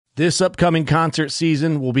This upcoming concert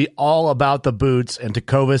season will be all about the boots, and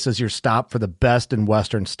Tecovas is your stop for the best in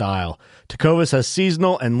Western style. Tecovas has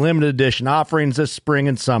seasonal and limited edition offerings this spring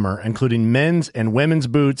and summer, including men's and women's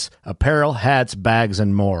boots, apparel, hats, bags,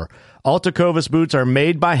 and more. All Tecovas boots are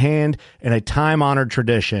made by hand in a time-honored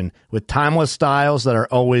tradition with timeless styles that are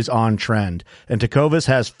always on trend. And Tecovas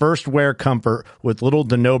has first wear comfort with little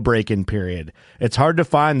to no break-in period. It's hard to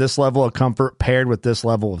find this level of comfort paired with this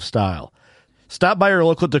level of style. Stop by your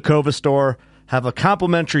local Tecovas store, have a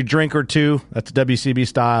complimentary drink or two, that's WCB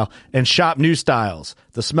style, and shop new styles.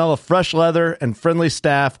 The smell of fresh leather and friendly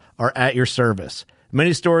staff are at your service.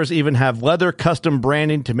 Many stores even have leather custom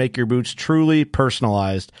branding to make your boots truly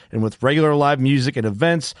personalized. And with regular live music and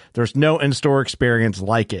events, there's no in-store experience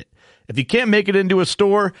like it. If you can't make it into a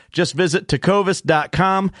store, just visit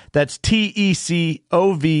tecovas.com. That's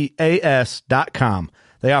TECOVAS.com.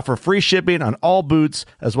 They offer free shipping on all boots,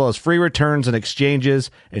 as well as free returns and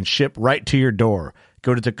exchanges, and ship right to your door.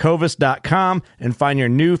 Go to tecovas.com and find your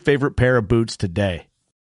new favorite pair of boots today.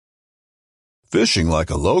 Fishing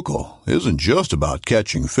like a local isn't just about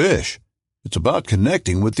catching fish. It's about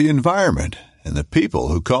connecting with the environment and the people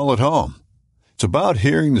who call it home. It's about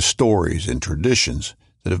hearing the stories and traditions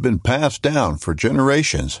that have been passed down for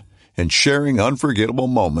generations and sharing unforgettable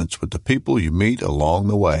moments with the people you meet along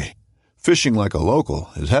the way. Fishing like a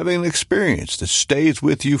local is having an experience that stays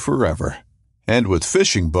with you forever. And with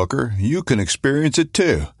Fishing Booker, you can experience it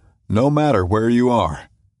too, no matter where you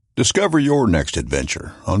are. Discover your next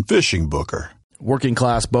adventure on Fishing Booker. Working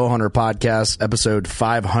Class Bowhunter Podcast, episode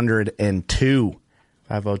 502.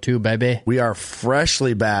 502, baby. We are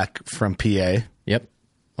freshly back from PA. Yep.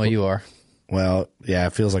 Well, you are. Well, yeah,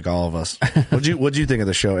 it feels like all of us. What'd you think of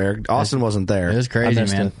the show, Eric? Austin wasn't there. It was crazy,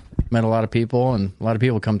 man. Met a lot of people, and a lot of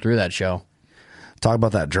people come through that show. Talk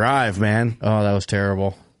about that drive, man. Oh, that was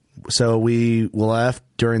terrible. So we left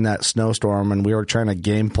during that snowstorm, and we were trying to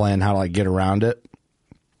game plan how to like get around it.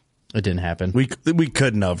 It didn't happen. We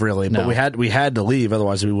couldn't have really, but we had to leave,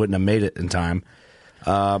 otherwise we wouldn't have made it in time.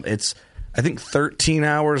 It's I think 13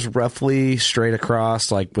 hours roughly straight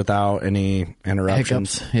across, like without any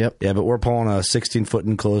interruptions. Hiccups. Yep. Yeah, but we're pulling a 16-foot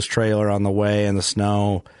enclosed trailer on the way in the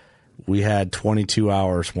snow. We had 22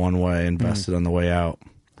 hours one way invested on the way out.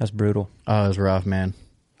 That's brutal. Oh, it was rough, man.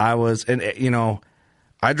 I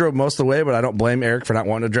drove most of the way, but I don't blame Eric for not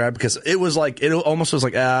wanting to drive because it was like, it almost was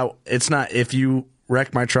like, it's not, if you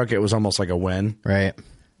wreck my truck, it was almost like a win. Right.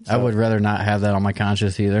 So, I would rather not have that on my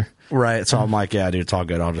conscience either. Right. So I'm like, yeah, dude, it's all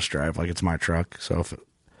good. I'll just drive. Like, it's my truck.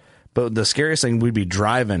 But the scariest thing, we'd be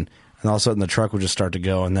driving, and all of a sudden the truck would just start to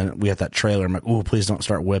go, and then we had that trailer. I'm like, ooh, please don't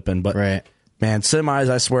start whipping. But, right. Man, semis,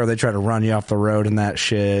 I swear, they try to run you off the road and that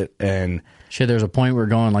shit. And shit, there's a point we're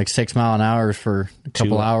going like 6 mile an hour for a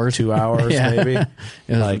couple hours. 2 hours, yeah. Maybe.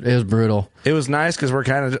 It was brutal. It was nice because we're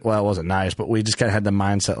kind of, well, it wasn't nice, but we just kind of had the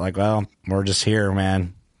mindset like, well, we're just here,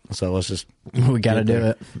 man. So let's just... We got to do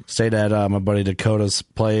it. Stayed at my buddy Dakota's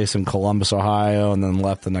place in Columbus, Ohio, and then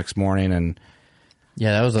left the next morning. And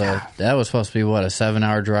yeah, that was supposed to be, what, a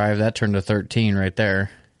 7-hour drive? That turned to 13 right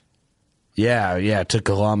there. Yeah, to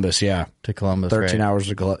Columbus, yeah. To Columbus, 13 right. hours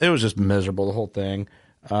to Columbus. It was just miserable, the whole thing.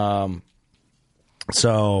 So,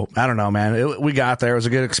 I don't know, man. We got there. It was a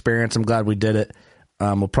good experience. I'm glad we did it.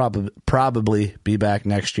 We'll probably be back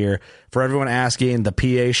next year. For everyone asking, the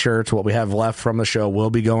PA shirts, what we have left from the show, will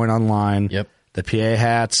be going online. Yep. The PA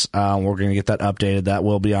hats, we're going to get that updated. That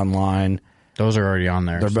will be online. Those are already on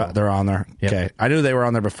there. They're on there. Yep. Okay. I knew they were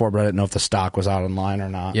on there before, but I didn't know if the stock was out online or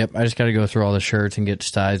not. Yep. I just got to go through all the shirts and get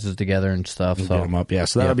sizes together and stuff. Get them up. Yeah.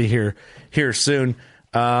 So that'll be here soon.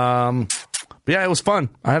 But yeah, it was fun.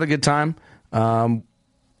 I had a good time.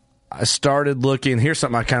 I started looking. Here's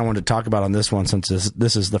something I kind of wanted to talk about on this one, since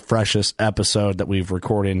this is the freshest episode that we've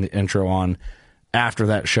recorded the intro on after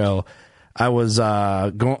that show. I was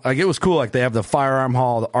going, like, it was cool. Like, they have the firearm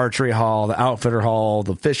hall, the archery hall, the outfitter hall,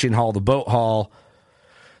 the fishing hall, the boat hall,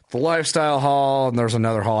 the lifestyle hall, and there's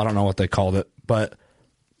another hall. I don't know what they called it, but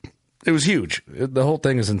it was huge. The whole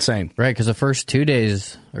thing is insane. Right, because the first 2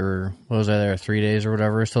 days, or what was I there, 3 days or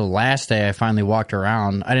whatever, so the last day I finally walked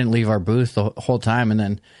around. I didn't leave our booth the whole time, and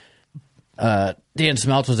then Dan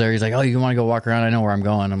Smeltz was there. He's like, oh, you want to go walk around? I know where I'm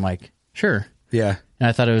going. I'm like, sure. Yeah. And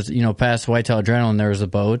I thought it was, past Whitetail Adrenaline, there was a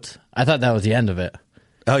boat. I thought that was the end of it.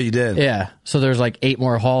 Oh, you did? Yeah. So there's like 8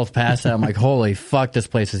 more halls past that. I'm like, holy fuck, this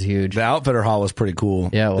place is huge. The outfitter hall was pretty cool.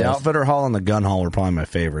 Yeah, it was. The outfitter hall and the gun hall were probably my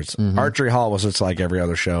favorites. Mm-hmm. Archery hall was just like every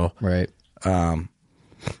other show. Right. Nothing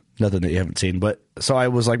that you haven't seen. But so I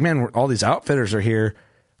was like, man, all these outfitters are here.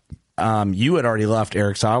 You had already left,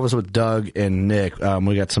 Eric, so I was with Doug and Nick.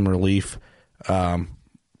 We got some relief.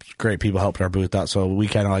 Great people helped our booth out, so we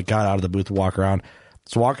kind of like got out of the booth to walk around.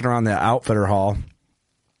 was walking around the outfitter hall.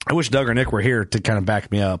 I wish Doug or Nick were here to kind of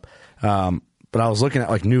back me up. But I was looking at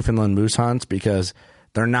like Newfoundland moose hunts because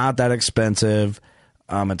they're not that expensive.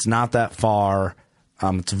 It's not that far.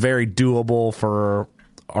 It's very doable for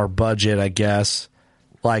our budget, I guess.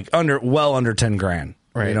 Like under 10 grand,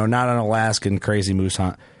 right? You know, not an Alaskan crazy moose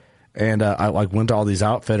hunt. And I like went to all these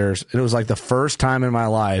outfitters. It was like the first time in my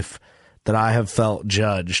life that I have felt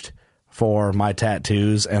judged for my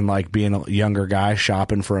tattoos and like being a younger guy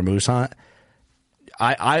shopping for a moose hunt.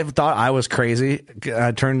 I thought I was crazy.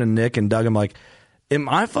 I turned to Nick and Doug. I'm like, am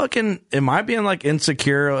I being like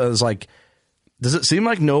insecure as like, does it seem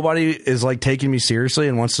like nobody is like taking me seriously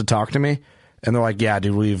and wants to talk to me? And they're like, yeah,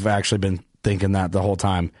 dude, we've actually been thinking that the whole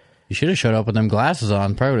time. You should have showed up with them glasses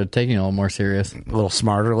on. Probably would have taken you a little more serious. A little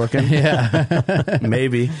smarter looking. Yeah.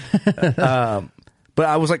 Maybe. But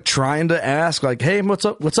I was like trying to ask like, hey, what's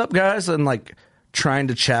up guys? And like trying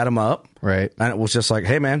to chat them up. Right. And it was just like,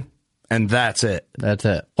 hey man. And that's it. That's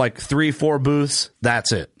it. Like 3-4 booths.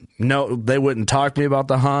 That's it. No, they wouldn't talk to me about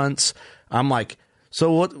the hunts. I'm like,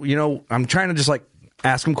 so what, you know, I'm trying to just like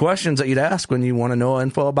ask them questions that you'd ask when you want to know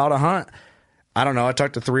info about a hunt. I don't know. I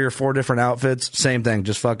talked to 3 or 4 different outfits. Same thing.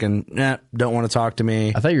 Just fucking, don't want to talk to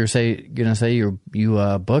me. I thought you were gonna say you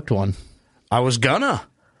booked one. I was gonna.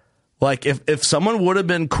 Like, if someone would have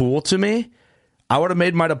been cool to me, I would have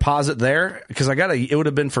made my deposit there because it would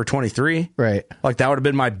have been for 23. Right. Like, that would have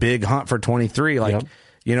been my big hunt for 23. Like,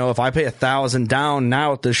 you know, if I pay $1,000 down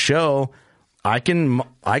now at this show, I can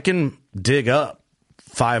dig up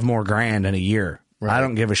 5 more grand in a year. Right. I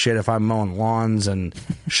don't give a shit if I'm mowing lawns and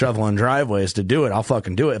shoveling driveways to do it. I'll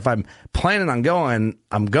fucking do it. If I'm planning on going,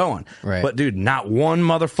 I'm going. Right. But dude, not one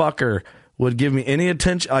motherfucker would give me any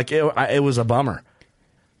attention. Like it was a bummer.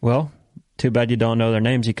 Well, too bad you don't know their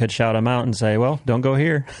names. You could shout them out and say, well, don't go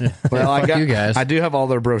here. Well, you guys. I do have all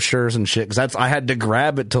their brochures and shit because I had to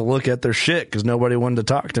grab it to look at their shit because nobody wanted to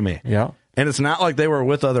talk to me. Yeah. And it's not like they were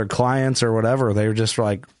with other clients or whatever. They were just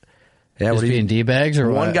like, yeah, just being D-bags or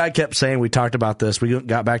one what? guy kept saying, we talked about this. We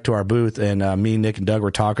got back to our booth and me, Nick, and Doug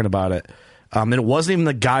were talking about it. And it wasn't even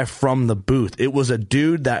the guy from the booth. It was a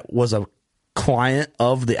dude that was a client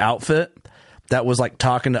of the outfit that was like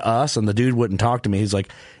talking to us, and the dude wouldn't talk to me. He's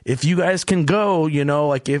like, if you guys can go, you know,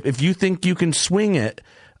 like if you think you can swing it,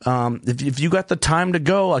 if you got the time to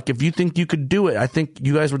go, like if you think you could do it, I think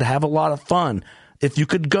you guys would have a lot of fun. If you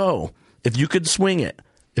could go, if you could swing it,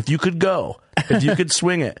 if you could go, if you could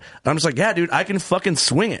swing it. And I'm just like, yeah, dude, I can fucking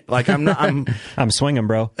swing it. Like I'm swinging,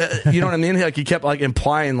 bro. You know what I mean? Like he kept like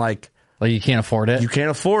implying like you can't afford it. You can't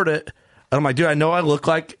afford it. And I'm like, dude, I know I look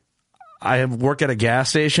like I work at a gas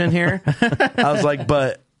station here. I was like,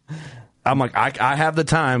 but I'm like, I have the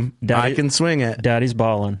time. I can swing it. Daddy's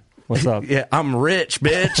balling. What's up? Yeah, I'm rich,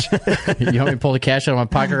 bitch. You want me to pull the cash out of my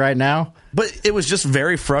pocket right now? But it was just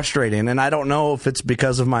very frustrating, and I don't know if it's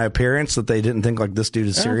because of my appearance that they didn't think like this dude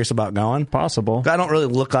is serious about going. Possible. I don't really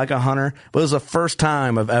look like a hunter, but it was the first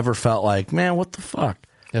time I've ever felt like, man, what the fuck?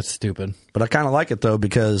 That's stupid. But I kind of like it though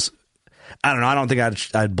because I don't know. I don't think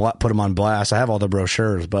I'd put them on blast. I have all the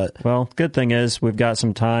brochures, but well, good thing is we've got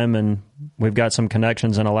some time and we've got some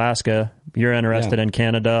connections in Alaska. You're interested in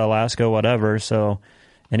Canada, Alaska, whatever. So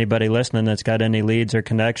anybody listening that's got any leads or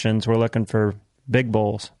connections, we're looking for big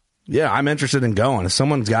bulls. Yeah, I'm interested in going. If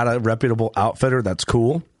someone's got a reputable outfitter that's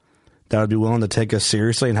cool, that would be willing to take us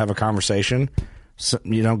seriously and have a conversation,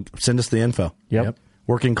 you know, send us the info. Yep.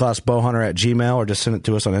 workingclassbowhunter@gmail.com or just send it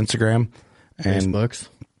to us on Instagram. And Facebooks.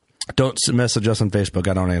 Don't message us on Facebook.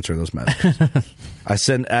 I don't answer those messages.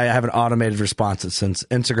 I have an automated response that sends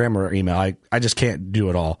Instagram or email. I just can't do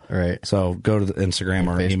it all. Right. So go to the Instagram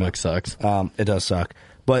or Facebook email. Sucks. It does suck.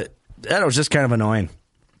 But that was just kind of annoying.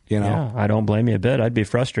 You know? Yeah, I don't blame you a bit. I'd be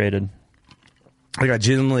frustrated. Like I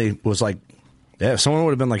genuinely was like, yeah, if someone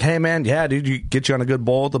would have been like, hey man, yeah, dude, you get you on a good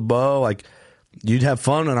bull with the bow, like you'd have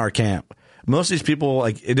fun in our camp. Most of these people,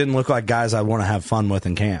 like, it didn't look like guys I'd want to have fun with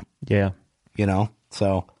in camp. Yeah. You know?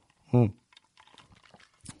 So,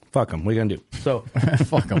 fuck them. What are you going to do? So,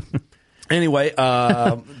 Fuck them. Anyway,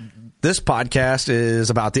 this podcast is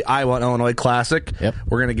about the Iowa and Illinois Classic. Yep.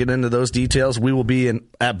 We're going to get into those details. We will be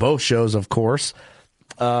at both shows, of course.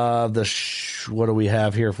 What do we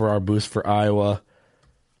have here for our booth for Iowa?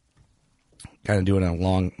 Kind of doing a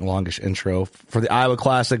longish intro. For the Iowa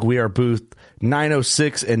Classic, we are booth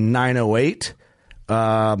 906 and 908.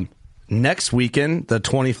 Next weekend, the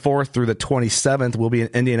 24th through the 27th, we'll be in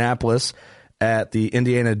Indianapolis at the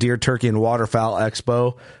Indiana Deer, Turkey, and Waterfowl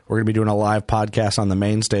Expo. We're going to be doing a live podcast on the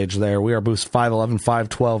main stage there. We are booths 511,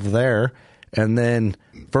 512 there. And then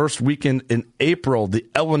first weekend in April, the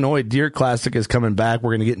Illinois Deer Classic is coming back.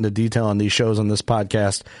 We're going to get into detail on these shows on this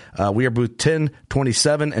podcast. We are booth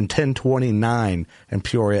 1027 and 1029 in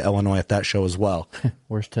Peoria, Illinois at that show as well.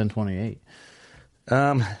 Where's 1028?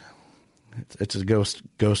 It's a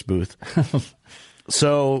ghost booth.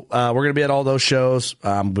 So we're going to be at all those shows.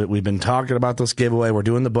 We've been talking about this giveaway. We're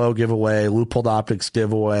doing the bow giveaway, Leupold Optics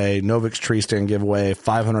giveaway, Novix tree stand giveaway,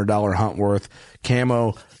 $500 Huntworth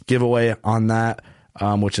camo giveaway on that,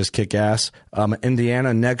 which is kick-ass.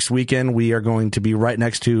 Indiana, next weekend, we are going to be right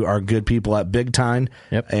next to our good people at Big Tine.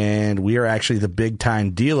 Yep. And we are actually the Big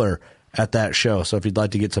Tine dealer at that show. So if you'd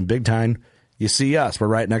like to get some Big Tine, you see us. We're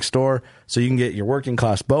right next door. So you can get your working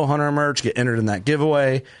class bow hunter merch, get entered in that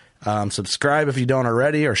giveaway. Subscribe if you don't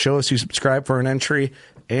already, or show us you subscribe for an entry,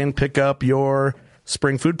 and pick up your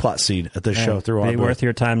spring food plot seed at this show through our Be booth. worth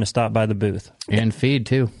your time to stop by the booth. And feed,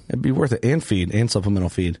 too. It'd be worth it. And feed, and supplemental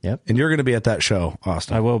feed. Yep. And you're going to be at that show,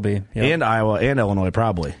 Austin. I will be. Yep. And Iowa and Illinois,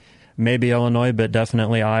 probably. Maybe Illinois, but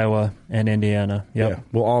definitely Iowa and Indiana. Yep. Yeah,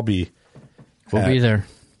 we'll all be. We'll be there.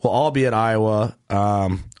 We'll all be at Iowa.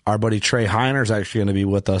 Our buddy Trey Heiner is actually going to be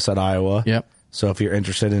with us at Iowa. Yep. So if you're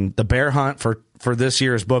interested in the bear hunt for this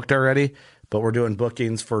year is booked already, but we're doing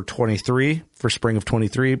bookings for 23 for spring of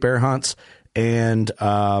 23 bear hunts and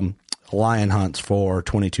lion hunts for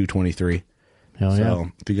 22-23. Hell So yeah.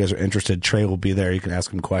 if you guys are interested, Trey will be there. You can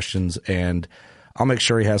ask him questions, and I'll make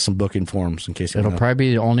sure he has some booking forms in case you It'll want. probably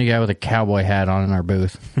be the only guy with a cowboy hat on in our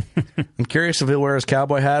booth. I'm curious if he'll wear his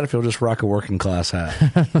cowboy hat, if he'll just rock a working class hat.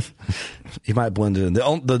 He might blend it in.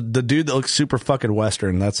 The dude that looks super fucking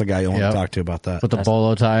Western, that's the guy you want Yep. to talk to about that. With the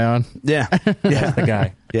bolo tie on. Yeah. Yeah. The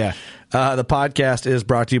guy. Yeah. The podcast is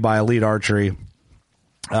brought to you by Elite Archery.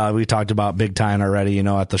 We talked about Big Tine already,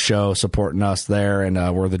 at the show, supporting us there, and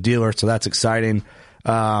we're the dealer, so that's exciting.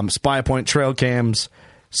 Spy Point Trail Cams,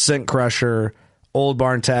 Scent Crusher, Old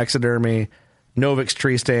Barn Taxidermy, Novix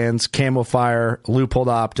Tree Stands, Camel Fire, Leupold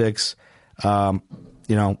Optics,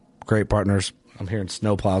 great partners. I'm hearing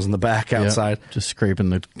snowplows in the back outside. Yep. Just scraping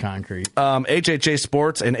the concrete. HHA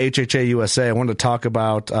Sports and HHA USA. I wanted to talk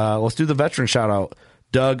about, let's do the veteran shout out.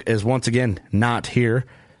 Doug is once again not here.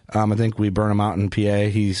 I think we burn him out in PA.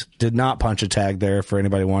 He did not punch a tag there, for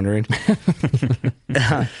anybody wondering.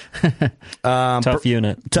 Tough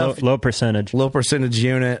unit. Low percentage. Low percentage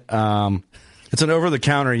unit. It's an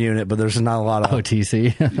over-the-counter unit, but there's not a lot of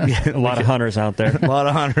OTC. A lot of hunters out there. a lot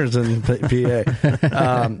of hunters in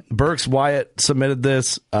PA. Burks Wyatt submitted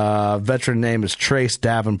this. Veteran name is Trace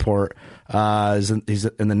Davenport. He's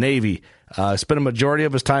in the Navy. Spent a majority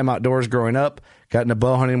of his time outdoors growing up. Got into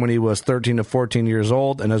bow hunting when he was 13 to 14 years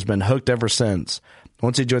old and has been hooked ever since.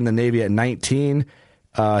 Once he joined the Navy at 19,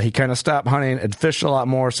 he kind of stopped hunting and fished a lot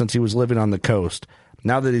more since he was living on the coast.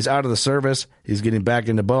 Now that he's out of the service, he's getting back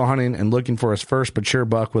into bow hunting and looking for his first mature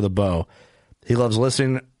buck with a bow. He loves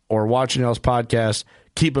listening or watching y'all's podcasts.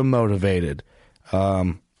 Keep him motivated.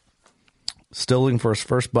 Still looking for his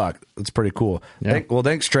first buck. That's pretty cool. Yeah.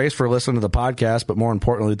 Thanks, Trace, for listening to the podcast, but more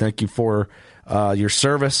importantly, thank you for your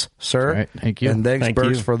service, sir. All right. Thank you. And thanks, Thank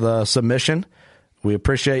Burks, you. for the submission. We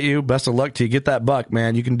appreciate you. Best of luck to you. Get that buck,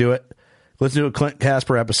 man. You can do it. Let's do a Clint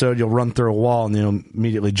Casper episode. You'll run through a wall and you'll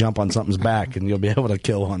immediately jump on something's back, and you'll be able to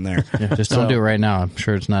kill one there. Yeah, just don't do it right now. I'm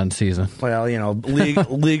sure it's not in season. Well,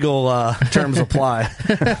 legal terms apply,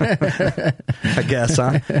 I guess,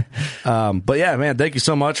 huh? But yeah, man, thank you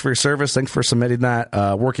so much for your service. Thanks for submitting that.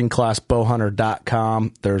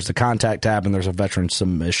 WorkingClassBowhunter.com. There's the contact tab, and there's a veteran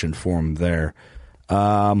submission form there.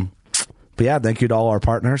 But yeah, thank you to all our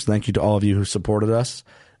partners. Thank you to all of you who supported us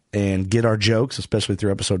and get our jokes, especially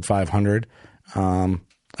through episode 500. I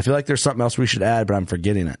feel like there's something else we should add, but I'm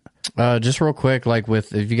forgetting it. Just real quick,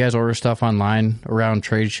 if you guys order stuff online around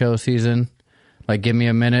trade show season, give me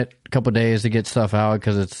a minute, a couple days to get stuff out,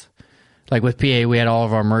 because it's with PA, we had all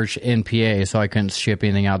of our merch in PA, so I couldn't ship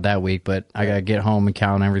anything out that week, but I got to get home and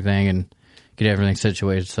count everything and get everything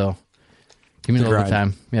situated. So give me a little bit of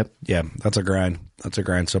time. Yep. Yeah, that's a grind.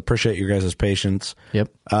 So appreciate your guys' patience.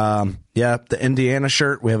 Yep. Yeah, the Indiana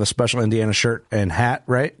shirt. We have a special Indiana shirt and hat,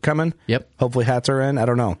 right, coming? Yep. Hopefully hats are in. I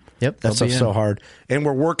don't know. Yep, That they'll stuff's be so in. hard. And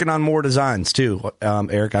we're working on more designs, too.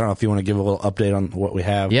 Eric, I don't know if you want to give a little update on what we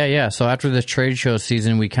have. Yeah. So after this trade show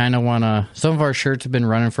season, we kind of want to. Some of our shirts have been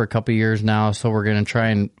running for a couple years now, so we're going to try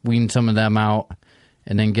and wean some of them out,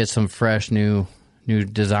 and then get some fresh new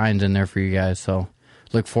designs in there for you guys. So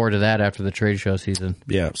look forward to that after the trade show season.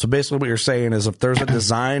 Yeah. So basically, what you're saying is, if there's a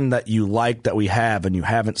design that you like that we have and you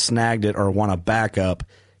haven't snagged it or want to back up,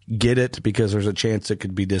 get it, because there's a chance it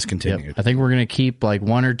could be discontinued. Yep. I think we're going to keep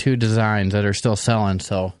one or two designs that are still selling.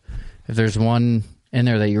 So if there's one in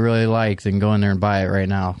there that you really like, then go in there and buy it right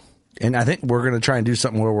now. And I think we're going to try and do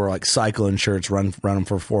something where we're like cycling shirts, run them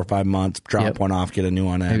for 4 or 5 months, drop one off, get a new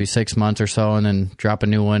one in. Maybe 6 months or so, and then drop a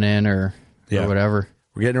new one in or whatever.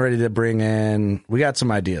 We're getting ready to bring in. We got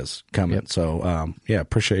some ideas coming. Yep. So,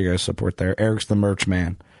 appreciate you guys' support there. Eric's the merch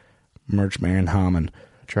man Hammond.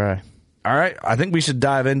 Try. All right. I think we should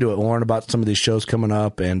dive into it. We'll learn about some of these shows coming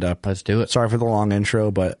up. And let's do it. Sorry for the long intro,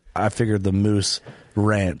 but I figured the Moose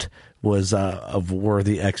rant was of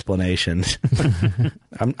worthy explanation.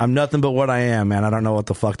 I'm nothing but what I am, man. I don't know what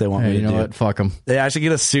the fuck they want me to do. You know what? Fuck them. I should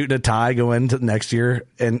get a suit and a tie, go into next year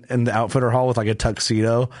in the outfitter hall with like a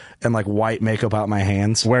tuxedo and like white makeup out my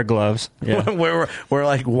hands. Wear gloves. Yeah. wear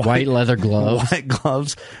like white leather gloves. White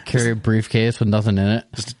gloves. Carry a briefcase with nothing in it.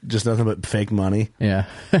 Just nothing but fake money. Yeah.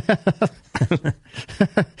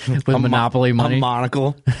 With Monopoly money. A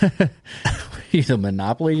monocle. He's a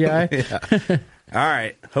Monopoly guy? Yeah. All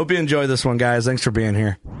right. Hope you enjoy this one, guys. Thanks for being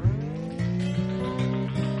here.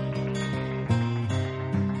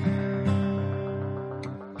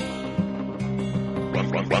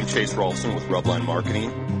 I'm Chase Rolfson with Rubline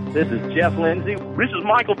Marketing. This is Jeff Lindsay. This is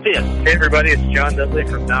Michael Pitt. Hey, everybody. It's John Dudley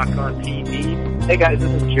from Knock on TV. Hey, guys.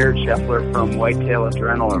 This is Jared Scheffler from Whitetail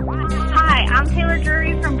Adrenaline. Hi, I'm Taylor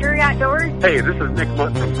Drury from Drury Outdoors. Hey, this is Nick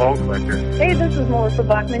Mutt from Bone Collector. Hey, this is Melissa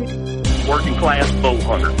Buckman. Working Class Bow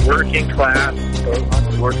Hunter. Working Class Bow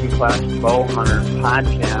Hunter. Working Class Bow Hunter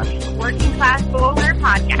Podcast. Working Class Bow Hunter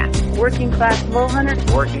Podcast. Working Class Bow Hunter.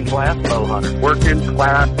 Working Class Bow Hunter. Working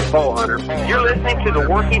Class Bow Hunter. You're listening to the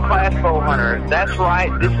Working Class Bow Hunter. That's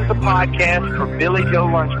right. This is a podcast for Billy Joe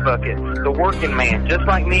Lunchbucket, the working man, just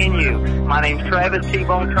like me and you. My name's Travis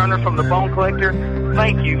T-Bone Turner from the Bone Collector.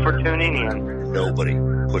 Thank you for tuning in. Nobody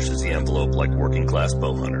pushes the envelope like Working Class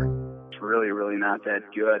Bow Hunter. It's really, really not that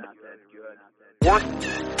good.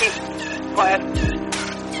 Working Class.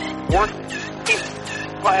 Working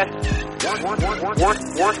Class.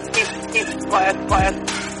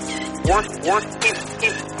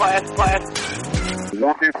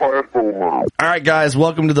 All right, guys,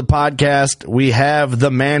 welcome to the podcast. We have the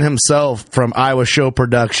man himself from Iowa Show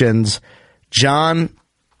Productions, John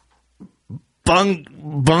God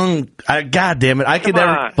damn it. I could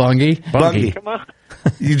never. Bungie. Come on.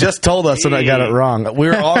 You just told us and I got it wrong. We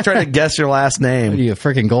were all trying to guess your last name. Are you a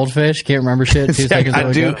freaking goldfish? Can't remember shit 2 seconds ago.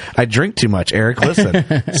 I do. I drink too much, Eric.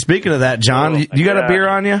 Listen. Speaking of that, John, you got a beer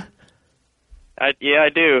on you? Yeah, I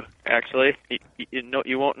do, actually.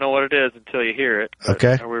 You won't know what it is until you hear it.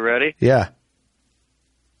 Okay. Are we ready? Yeah.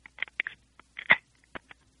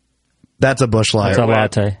 That's a Busch Light. It's a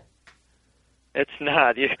latte. It's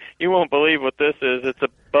not. You won't believe what this is. It's a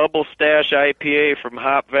Bubble Stash IPA from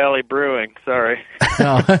Hop Valley Brewing. Sorry.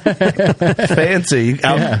 No. Fancy.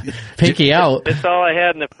 Pinky out. It's all I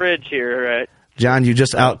had in the fridge here, right? John, you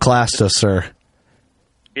just outclassed us, sir.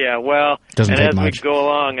 Yeah, well, Doesn't and take as much. we go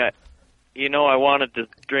along, I wanted to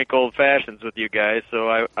drink Old Fashions with you guys, so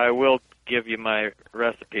I will give you my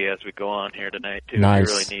recipe as we go on here tonight, too, Nice. if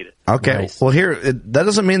you really need it. Okay. Nice. Well, that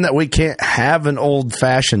doesn't mean that we can't have an old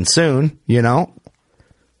fashioned soon, you know?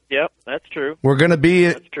 Yep, that's true. We're going to be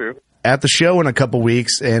That's true. at the show in a couple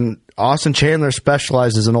weeks, and Austin Chandler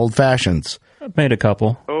specializes in old fashions. I've made a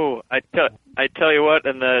couple. Oh, I tell you what,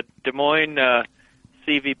 and the Des Moines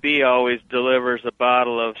CVB always delivers a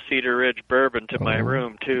bottle of Cedar Ridge bourbon to my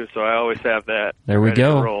room too, so I always have that. There we ready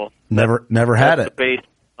go. To roll. Never had That's it. the base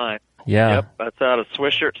line. Yeah. Yep, that's out of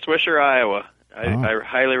Swisher, Iowa. I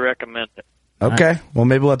highly recommend it. Okay. Well,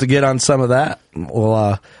 maybe we'll have to get on some of that.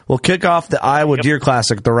 We'll kick off the Iowa Deer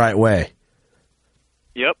Classic the right way.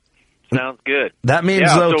 Yep, sounds good. That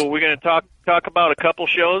means so we're going to talk about a couple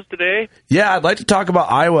shows today. Yeah, I'd like to talk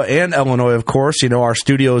about Iowa and Illinois, of course. You know, our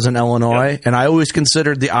studio is in Illinois, and I always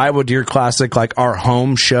considered the Iowa Deer Classic like our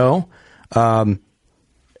home show.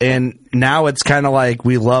 And now it's kind of like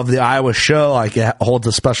we love the Iowa show, like it holds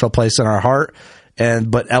a special place in our heart.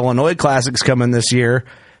 But Illinois Classic's coming this year,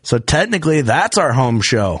 so technically that's our home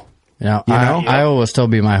show. Yeah, You know? Iowa will still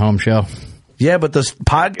be my home show. Yeah, but this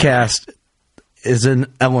podcast is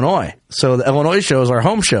in Illinois, so the Illinois show is our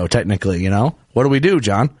home show technically. You know, what do we do,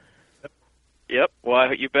 John? Yep.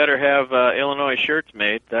 Well, you better have Illinois shirts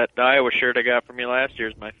made. That Iowa shirt I got from you last year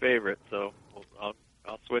is my favorite, so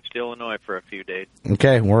I'll switch to Illinois for a few days.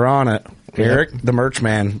 Okay, we're on it. Eric, the merch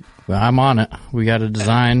man. Well, I'm on it. We got a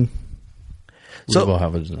design. So we'll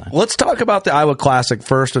have a design. Let's talk about the Iowa Classic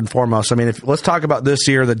first and foremost. I mean, let's talk about this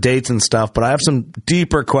year, the dates and stuff, but I have some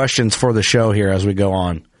deeper questions for the show here as we go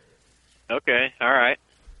on. Okay. All right.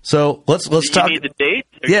 So let's talk. You need the dates?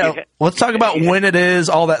 Yeah, let's talk about when it is,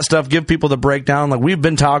 all that stuff. Give people the breakdown. Like we've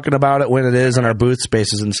been talking about it when it is in our booth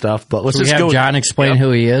spaces and stuff. But let's just have go. John explain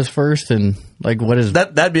who he is first and like what is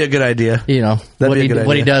that'd be a good idea. You know what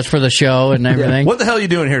he does for the show and everything. Yeah. What the hell are you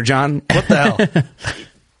doing here, John? What the hell?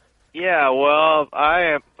 Yeah, well,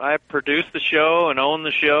 I produce the show and own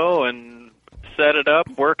the show and set it up,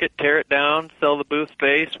 work it, tear it down, sell the booth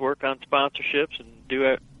space, work on sponsorships, and do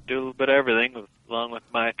a little bit of everything along with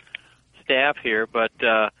my staff here. But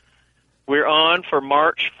we're on for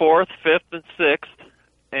March 4th, 5th, and 6th,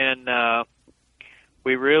 and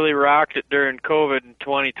we really rocked it during COVID in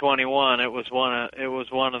 2021. It was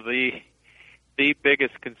one of the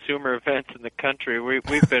biggest consumer events in the country.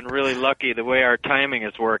 We've been really lucky the way our timing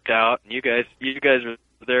has worked out. And you guys were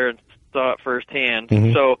there and saw it firsthand.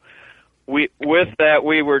 Mm-hmm. So with that,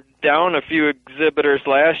 we were down a few exhibitors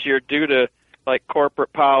last year due to like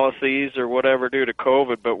corporate policies or whatever due to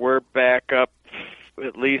COVID, but we're back up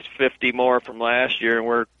at least 50 more from last year, and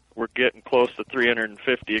we're getting close to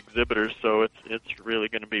 350 exhibitors. So it's really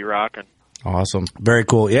going to be rocking. Awesome, very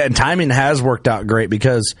cool. Yeah, and timing has worked out great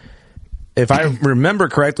because if I remember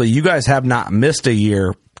correctly, you guys have not missed a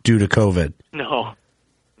year due to COVID. No,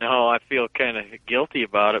 I feel kind of guilty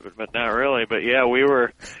about it, but not really. But yeah,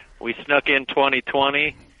 we snuck in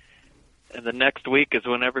 2020, and the next week is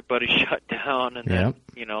when everybody shut down. And then,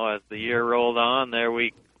 as the year rolled on, there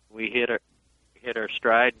we hit our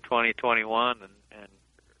stride in 2021, and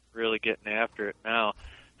really getting after it now.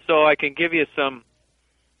 So I can give you some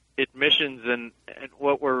admissions, and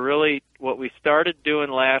what we started doing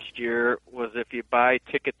last year was if you buy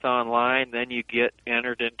tickets online, then you get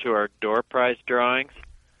entered into our door prize drawings,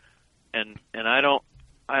 and I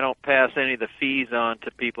don't pass any of the fees on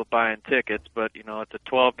to people buying tickets, but it's a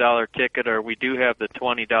 $12 ticket, or we do have the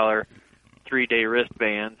 $20 3-day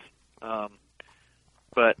wristbands.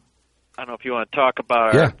 But I don't know if you want to talk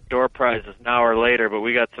about our door prizes now or later, but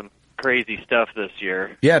we got some crazy stuff this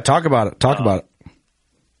year. Yeah, talk about it. Talk about it.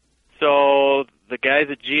 So the guys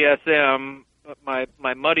at GSM, my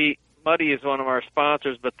Muddy is one of our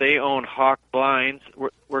sponsors, but they own Hawk Blinds.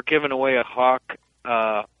 We're giving away a Hawk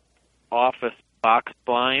office box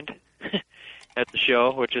blind at the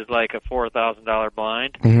show, which is like a $4,000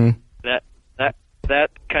 blind. Mm-hmm.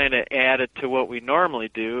 That kind of added to what we normally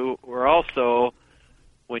do. We're also,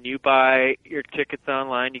 when you buy your tickets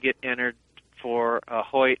online, you get entered for a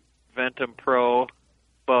Hoyt Ventum Pro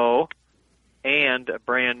bow and a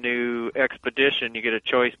brand new Expedition. You get a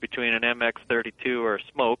choice between an MX-32 or a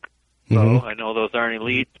Smoke bow. Mm-hmm. I know those aren't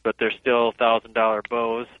elites, but they're still $1,000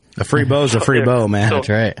 bows. A free bow's a free bow, man. That's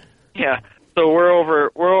right. Yeah. So we're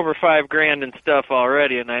over $5,000 in stuff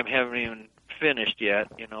already, and I haven't even finished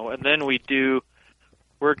yet. And then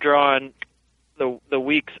we're drawing the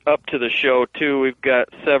weeks up to the show too. We've got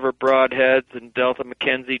Sever broadheads and Delta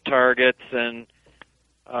McKenzie targets and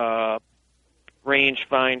range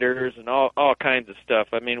finders and all kinds of stuff.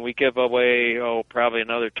 I mean, we give away probably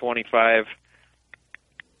another 25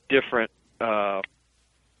 different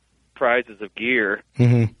prizes of gear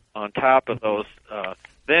on top of those.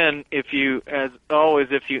 Then, if you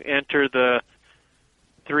enter the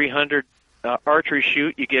 300 archery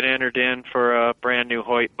shoot, you get entered in for a brand new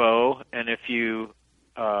Hoyt bow, and if you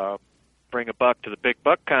bring a buck to the big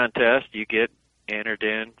buck contest, you get entered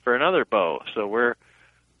in for another bow. So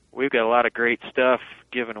we've got a lot of great stuff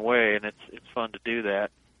given away, and it's fun to do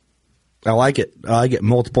that. I like it. I get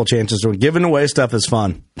multiple chances. Giving away stuff is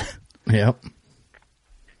fun. Yep.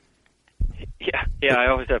 Yeah. I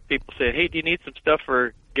always have people say, "Hey, do you need some stuff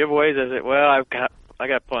for giveaways?" I say, "Well, I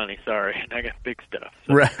got plenty. Sorry, I got big stuff."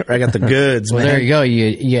 So. Right, I got the goods. Well, man. there you go.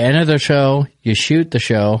 You enter the show, you shoot the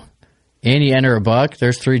show, and you enter a buck.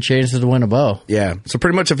 There's 3 chances to win a bow. Yeah. So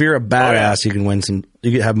pretty much, if you're a badass, you can win some.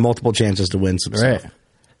 You can have multiple chances to win some stuff.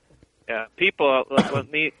 Yeah, people.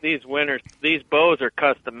 These winners, these bows are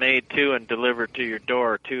custom made too and delivered to your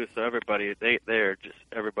door too. So everybody's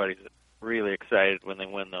really excited when they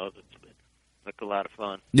win those. It's a lot of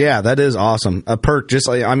fun. Yeah, that is awesome. A perk, just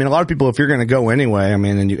like, a lot of people, if you're going to go anyway,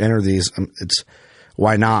 and you enter these, it's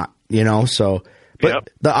why not, So, but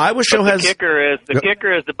the Iowa show has. The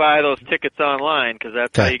kicker is to buy those tickets online because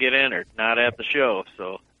that's how you get entered, not at the show.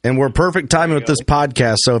 So. And we're perfect timing with this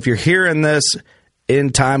podcast. So if you're hearing this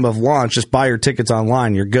in time of launch, just buy your tickets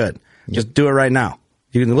online. You're good. Just do it right now.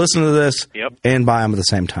 You can listen to this and buy them at the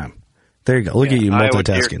same time. There you go. Look at you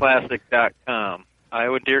multitasking. IowaDeerClassic.com.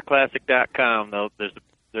 IowaDeerClassic.com. Though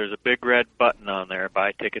there's a big red button on there.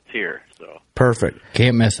 Buy tickets here. So perfect.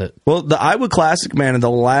 Can't miss it. Well, the Iowa Classic, man, in the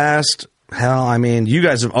last you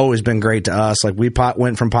guys have always been great to us. Like we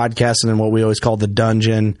went from podcasting in what we always call the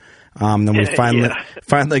dungeon, Then we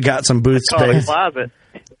finally got some booth Call it a space. closet.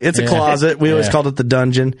 It's a closet. We always called it the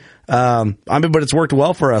dungeon. But it's worked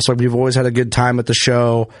well for us. Like, we've always had a good time at the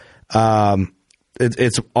show.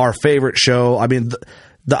 It's our favorite show. I mean,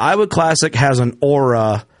 the Iowa Classic has an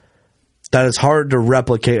aura that is hard to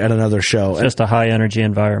replicate at another show. It's just a high energy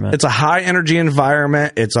environment. It's a high energy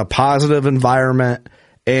environment. It's a positive environment.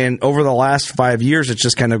 And over the last 5 years, it's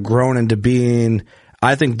just kind of grown into being,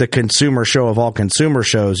 I think, the consumer show of all consumer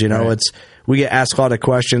shows. You know, we get asked a lot of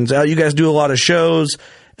questions. Oh, you guys do a lot of shows.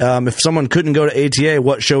 If someone couldn't go to ATA,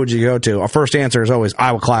 what show would you go to? Our first answer is always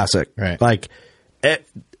Iowa Classic. Right. Like,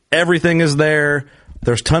 everything is there.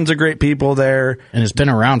 There's tons of great people there. And it's been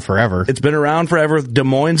around forever. It's been around forever. Des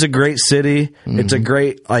Moines' a great city. Mm-hmm. It's a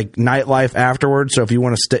great nightlife afterwards. So if you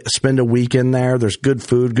want to spend a weekend there, there's good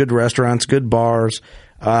food, good restaurants, good bars.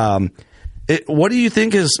 What do you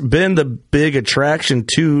think has been the big attraction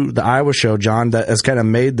to the Iowa show, John, that has kind of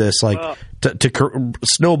made this to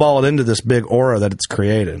snowball it into this big aura that it's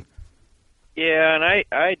created? Yeah, and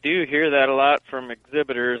I do hear that a lot from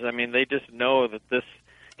exhibitors. I mean, they just know that this,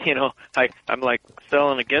 I'm like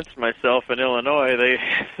selling against myself in Illinois. They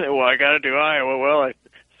say, well, I got to do Iowa. Well,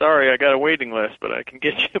 sorry, I got a waiting list, but I can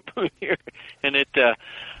get you a booth here. And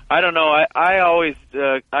I don't know. I always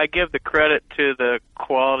I give the credit to the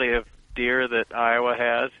quality of deer that Iowa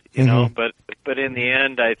has, you know, but in the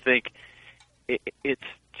end, I think it's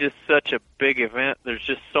just such a big event. There's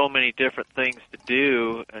just so many different things to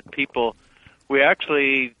do, and we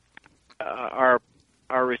actually are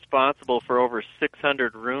responsible for over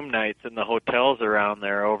 600 room nights in the hotels around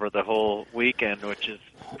there over the whole weekend, which is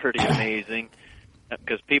pretty amazing,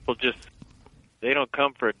 because people they don't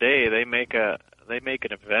come for a day. They make an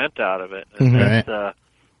event out of it. And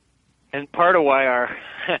and part of why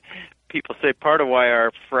people say part of why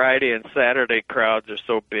our Friday and Saturday crowds are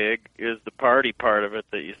so big is the party part of it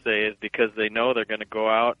that you say, is because they know they're going to go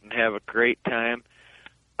out and have a great time.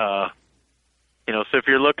 So if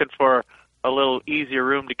you're looking for a little easier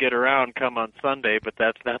room to get around, come on Sunday, but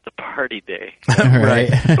that's not the party day. Right.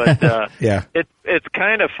 But it's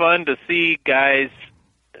kind of fun to see guys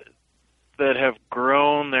that have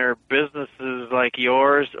grown their businesses like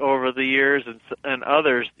yours over the years, and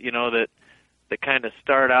others, that kind of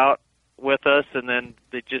start out with us and then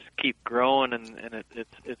they just keep growing, and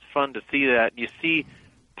it's fun to see that. You see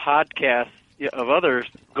podcasts of others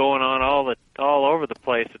going on all over the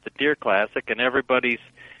place at the Deer Classic, and everybody's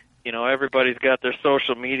got their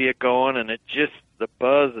social media going, and the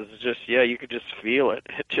buzz is just, you can just feel it.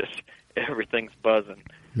 Everything's buzzing.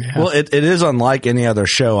 Yeah. Well, it is unlike any other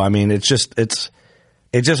show. I mean, it just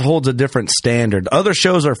holds a different standard. Other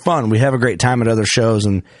shows are fun. We have a great time at other shows,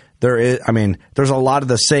 and there's a lot of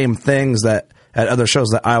the same things that at other shows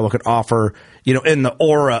that Iowa could offer, in the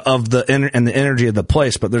aura of the energy of the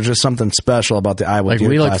place. But there's just something special about the Iowa Deer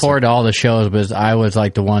we Classic. look forward to all the shows, but Iowa's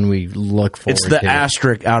like the one we look forward to. It's the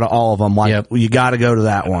asterisk out of all of them. You got to go to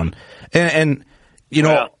that one. And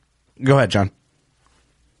go ahead, John.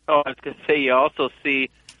 Oh, I was going to say, you also see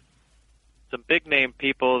some big name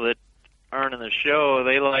people that aren't in the show.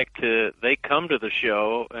 They come to the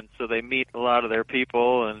show, and so they meet a lot of their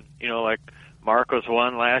people. And like Mark was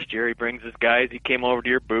one last year. He brings his guys. He came over to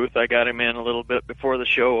your booth. I got him in a little bit before the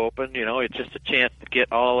show opened. It's just a chance to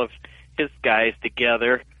get all of his guys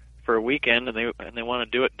together for a weekend, and they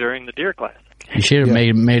want to do it during the Deer Classic. You should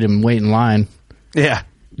have made him wait in line. Yeah.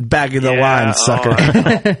 Back of the line,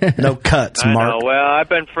 sucker. No cuts, Mark. I know. Well, I've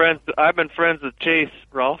been friends with Chase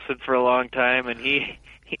Rolfson for a long time, and he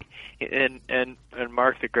and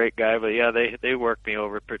Mark's a great guy, but they work me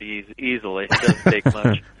over pretty easily. It doesn't take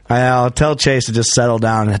much. I'll tell Chase to just settle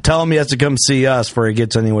down. Tell him he has to come see us before he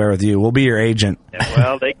gets anywhere with you. We'll be your agent. Yeah,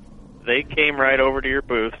 well, they came right over to your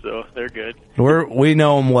booth, so they're good. We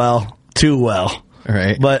know them well, too well.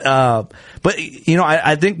 Right. But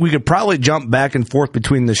I think we could probably jump back and forth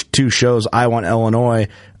between the two shows, Iowa and Illinois.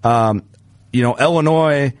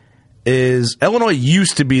 Illinois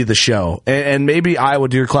used to be the show, and maybe Iowa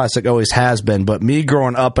Deer Classic always has been, but me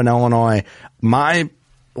growing up in Illinois, that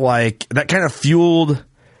kind of fueled,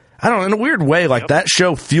 I don't know, in a weird way, that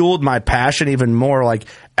show fueled my passion even more.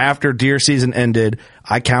 After deer season ended,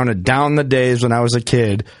 I counted down the days when I was a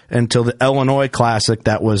kid until the Illinois Classic.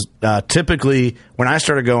 That was typically when I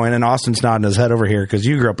started going, and Austin's nodding his head over here because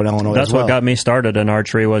you grew up in Illinois. That's as well. What got me started in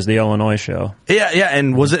archery was the Illinois show. Yeah.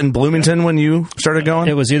 And was it in Bloomington when you started going?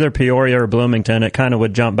 It was either Peoria or Bloomington. It kind of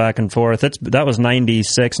would jump back and forth. That was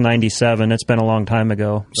 96, 97. It's been a long time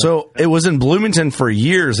ago. So it was in Bloomington for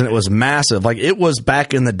years, and it was massive. It was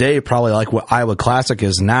back in the day, probably like what Iowa Classic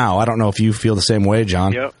is now. I don't know if you feel the same way,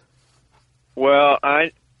 John. Yep. Well,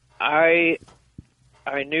 I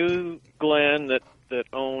I knew Glenn that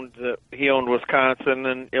owned he owned Wisconsin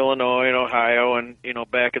and Illinois and Ohio, and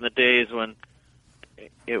back in the days when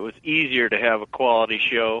it was easier to have a quality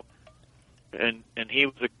show, and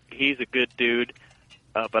he's a good dude.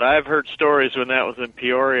 But I've heard stories when that was in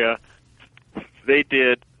Peoria.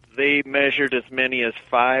 They measured as many as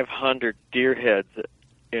 500 deer heads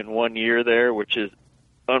in 1 year there, which is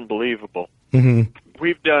unbelievable. Mm-hmm.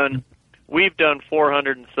 We've done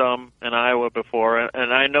 400 and some in Iowa before,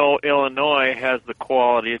 and I know Illinois has the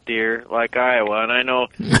quality of deer like Iowa, and I know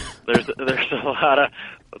there's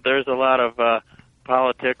a lot of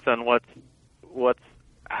politics on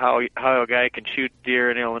how a guy can shoot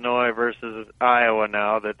deer in Illinois versus Iowa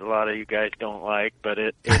now that a lot of you guys don't like, but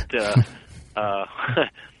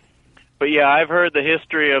but yeah, I've heard the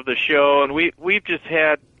history of the show, and we've just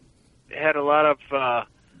had a lot of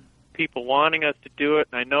people wanting us to do it,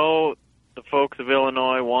 and I know the folks of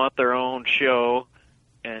Illinois want their own show,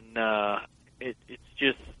 and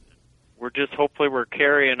hopefully we're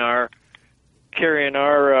carrying our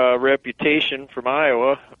reputation from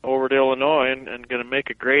Iowa over to Illinois and going to make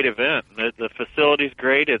a great event. The facility's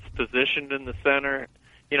great. It's positioned in the center,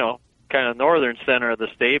 kind of northern center of the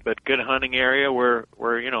state, but good hunting area. We're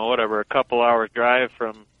a couple hours drive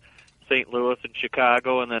from St. Louis and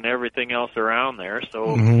Chicago, and then everything else around there.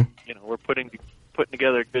 So we're putting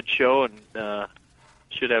together a good show and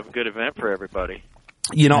should have a good event for everybody.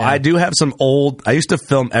 I do have some I used to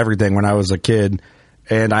film everything when I was a kid,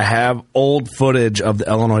 and I have old footage of the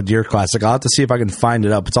Illinois Deer Classic. I'll have to see if I can find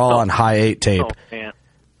it up. It's all on high 8 tape. Oh, man.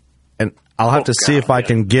 And I'll have to see if I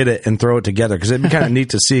can get it and throw it together, because it'd be kind of neat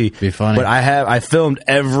to see. Be funny. But I filmed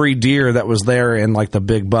every deer that was there in like the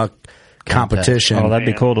big buck competition. Oh, that'd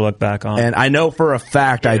be cool to look back on. And I know for a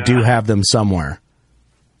fact I do have them somewhere.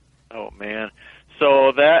 Oh, man.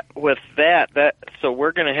 So so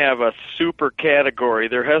we're going to have a super category.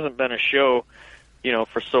 There hasn't been a show,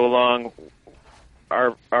 for so long.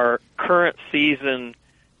 Our current season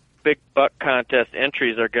big buck contest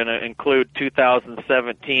entries are going to include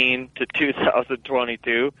 2017 to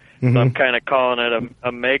 2022. So I'm kind of calling it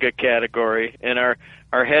a mega category. And our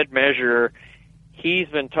head measurer, he's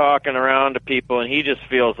been talking around to people, and he just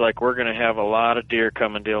feels like we're going to have a lot of deer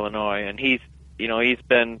coming to Illinois. And he's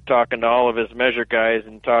been talking to all of his measure guys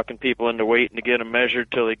and talking people into waiting to get them measured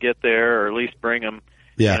till they get there, or at least bring them.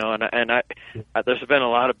 Yeah. And there's been a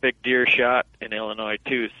lot of big deer shot in Illinois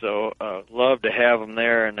too, so love to have them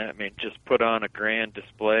there, and just put on a grand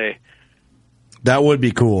display. That would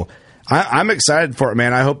be cool. I'm excited for it,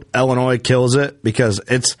 man. I hope Illinois kills it, because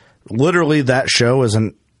it's literally, that show is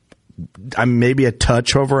maybe a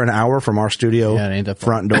touch over an hour from our studio it ain't that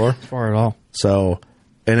front door. Far at all. So,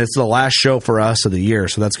 and it's the last show for us of the year,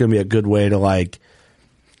 so that's going to be a good way to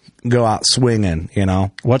go out swinging,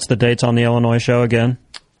 What's the dates on the Illinois show again?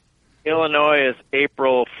 Illinois is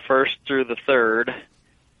April 1st through the 3rd,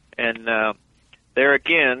 and there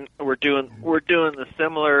again we're doing the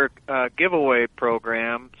similar giveaway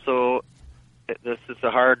program. So this is a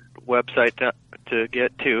hard website to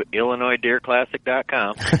get to,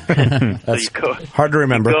 IllinoisDeerClassic.com. That's hard to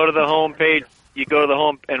remember. You go to the home page.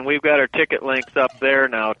 And we've got our ticket links up there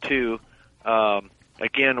now too.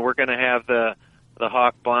 Again, we're going to have the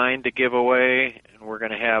Hawk Blind to give away, and we're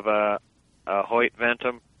going to have a Hoyt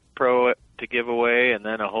Ventum Pro to give away, and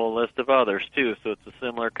then a whole list of others too. So it's a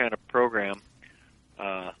similar kind of program.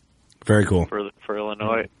 Very cool for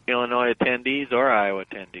Illinois attendees or Iowa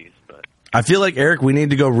attendees. But I feel like, Eric, we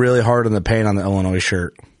need to go really hard on the paint on the Illinois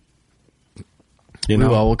shirt.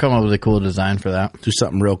 We'll come up with a cool design for that. Do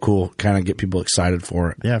something real cool, kind of get people excited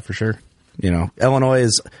for it. Yeah, for sure. Illinois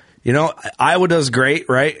is, Iowa does great,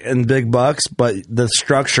 right, in big bucks, but the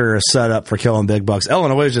structure is set up for killing big bucks.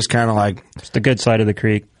 Illinois is just kind of like... It's the good side of the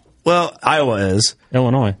creek. Well, Iowa is.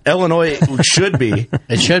 Illinois should be.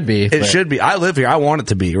 It should be. It should be. I live here. I want it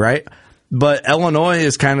to be, right? But Illinois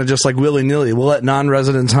is kind of just like willy-nilly. We'll let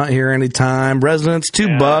non-residents hunt here anytime. Residents,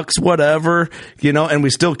 $2, whatever, and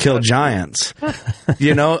we still kill giants.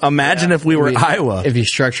 Imagine if we were Iowa. If you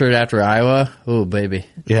structure it after Iowa, oh, baby.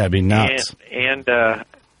 Yeah, it'd be nuts. And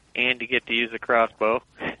you get to use a crossbow.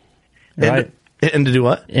 Right. And to do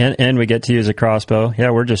what? And we get to use a crossbow.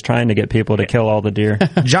 Yeah, we're just trying to get people to kill all the deer.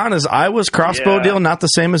 John, is Iowa's crossbow deal not the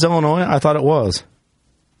same as Illinois? I thought it was.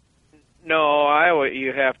 No, Iowa,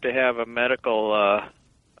 you have to have a medical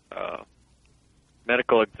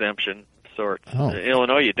exemption sort.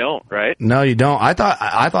 Illinois, you don't, right? No, you don't. I thought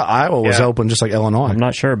Iowa was open just like Illinois. I'm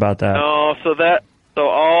not sure about that. No, so So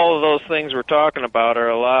all of those things we're talking about are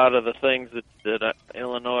a lot of the things that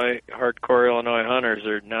hardcore Illinois hunters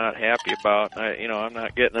are not happy about. I'm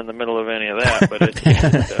not getting in the middle of any of that, but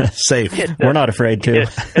it's safe. We're not afraid to.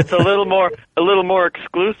 It's a little more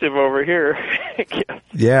exclusive over here.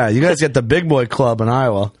 Yeah, you guys get the big boy club in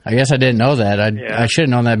Iowa. I guess I didn't know that. I should have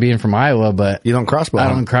known that being from Iowa, but you don't crossbow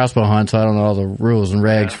hunt. I don't crossbow hunt, so I don't know all the rules and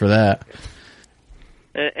regs for that.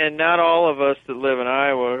 And not all of us that live in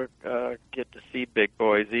Iowa get to see big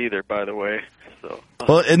boys either, by the way. So.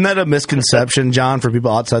 Well, isn't that a misconception, John, for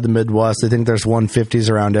people outside the Midwest? They think there's 150s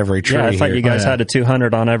around every tree. Yeah, I thought you guys had a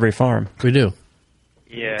 200 on every farm. We do.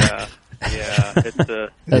 Yeah. It's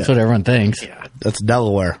That's what everyone thinks. Yeah. That's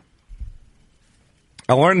Delaware.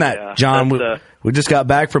 I learned that, John. We just got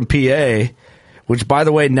back from PA, which, by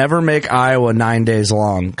the way, never make Iowa 9 days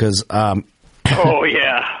long because... Oh,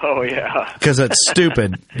 yeah. Because it's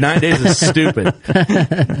stupid. 9 days is stupid.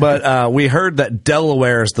 But we heard that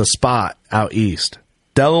Delaware is the spot out east.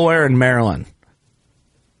 Delaware and Maryland.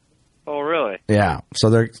 Oh, really? Yeah. So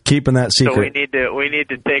they're keeping that secret. So we need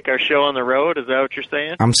to take our show on the road? Is that what you're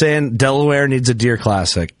saying? I'm saying Delaware needs a deer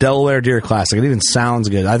classic. Delaware Deer Classic. It even sounds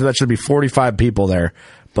good. I bet there'd be 45 people there,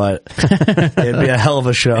 but it'd be a hell of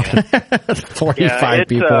a show. 45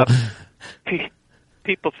 people.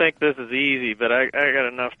 People think this is easy, but I got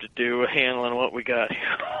enough to do handling what we got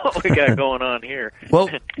going on here. Well,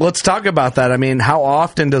 let's talk about that. I mean, how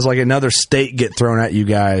often does another state get thrown at you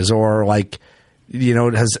guys, or you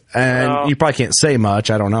probably can't say much.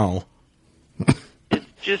 I don't know.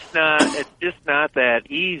 It's just not that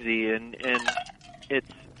easy, and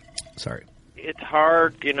it's hard.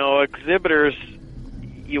 Exhibitors.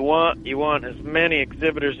 You want as many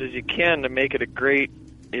exhibitors as you can to make it a great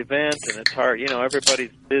event, and it's hard.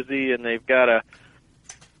 Everybody's busy and they've got a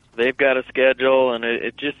schedule, and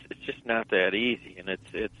it's just not that easy. And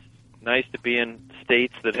it's nice to be in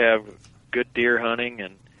states that have good deer hunting,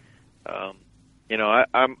 and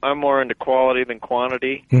I'm more into quality than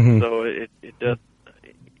quantity. Mm-hmm. So it does.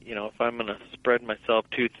 If I'm going to spread myself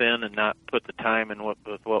too thin and not put the time in with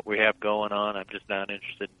what we have going on, I'm just not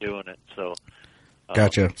interested in doing it. So.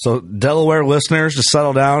 Gotcha. So, Delaware listeners, just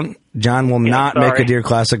settle down. John will not make a deer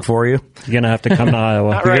classic for you. You're going to have to come to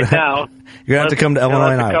Iowa. Not right now. You're going to have to come to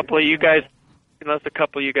Illinois and Iowa. Unless a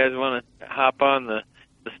couple of you guys want to hop on the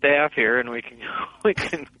staff here, and we can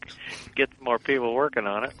get some more people working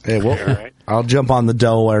on it. Hey, well, right. I'll jump on the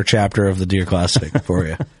Delaware chapter of the Deer Classic for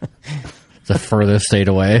you. The furthest state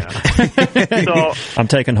away. Yeah. So I'm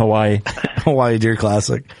taking Hawaii. Hawaii Deer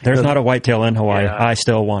Classic. There's not a whitetail in Hawaii. Yeah. I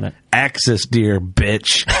still want it. Axis deer,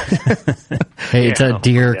 bitch. Hey, it's a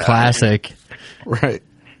deer classic. Right.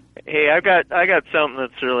 Hey, I got something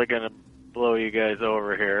that's really going to blow you guys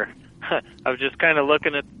over here. I was just kind of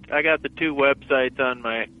looking at. I got the two websites on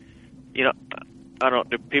my. I don't.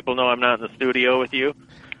 Do people know I'm not in the studio with you?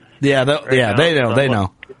 Yeah, they know. They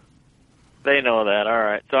know. They know that. All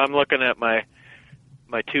right. So I'm looking at my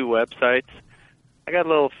two websites. I got a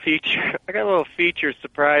little feature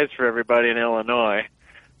surprise for everybody in Illinois.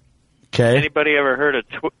 Okay. Anybody ever heard of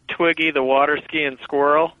Twiggy the water skiing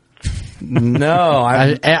squirrel? No.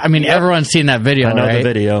 I mean, everyone's seen that video. I know right? the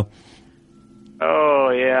video. Oh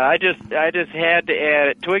yeah, I just had to add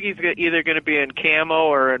it. Twiggy's either going to be in camo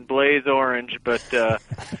or in blaze orange, but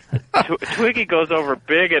Twiggy goes over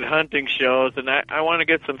big at hunting shows, and I want to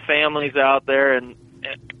get some families out there in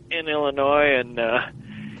Illinois, and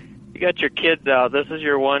you got your kids out. This is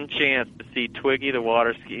your one chance to see Twiggy the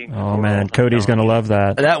water skiing. Oh man, Cody's going to love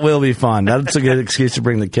that. That will be fun. That's a good excuse to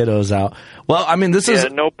bring the kiddos out. Well, I mean, this is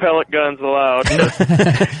no pellet guns allowed.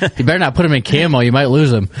 You better not put him in camo. You might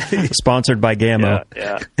lose him. Sponsored by Gammo.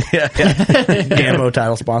 Yeah. Gammo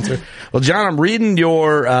title sponsor. Well, John, I'm reading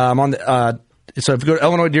your. I'm on the. So if you go to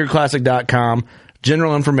IllinoisDeerClassic.com,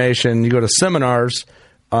 general information, you go to seminars.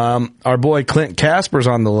 Our boy Clint Casper's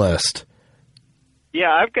on the list.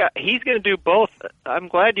 Yeah, he's going to do both. I'm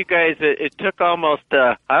glad you guys, it took almost,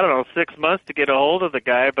 6 months to get a hold of the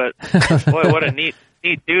guy, but boy, what a neat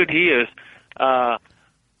dude he is. Yeah,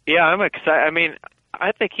 I'm excited. I mean,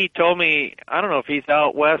 I think he told me, I don't know if he's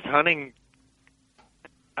out west hunting,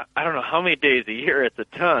 I don't know how many days a year, it's a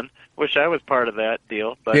ton. Wish I was part of that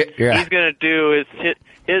deal, but he's going to do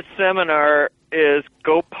his seminar is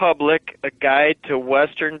Go Public, a guide to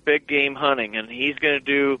Western big game hunting, and he's going to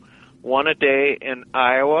do one a day in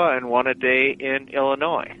Iowa and one a day in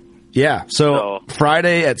Illinois. Yeah, so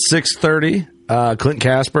Friday at 6:30, Clint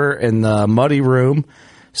Casper in the Muddy Room.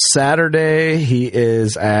 Saturday he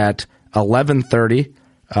is at 11:30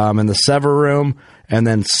 in the Sever Room, and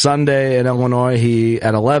then Sunday in Illinois he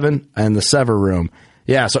at 11 in the Sever Room.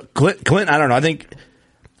 Yeah, so Clint, I don't know. I think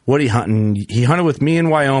what he hunting? He hunted with me in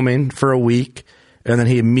Wyoming for a week, and then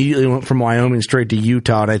he immediately went from Wyoming straight to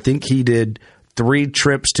Utah. And I think he did 3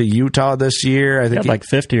 trips to Utah this year. I think like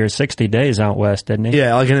 50 or 60 days out west, didn't he?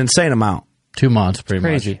 Yeah, like an insane amount. 2 months, pretty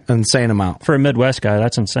Crazy. much. Insane amount. For a Midwest guy,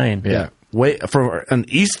 that's insane. Yeah. Wait, for an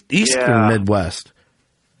eastern Midwest.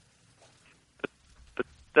 But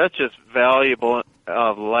that's just valuable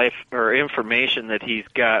life or information that he's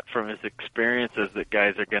got from his experiences that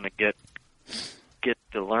guys are going to get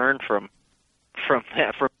to learn from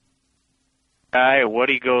that, from guy, what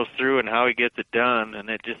he goes through and how he gets it done. And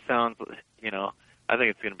it just sounds, I think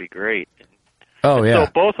it's going to be great. Oh, yeah.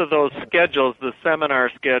 So both of those schedules, the seminar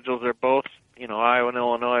schedules, are both, Iowa and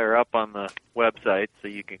Illinois are up on the website, so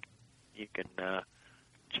you can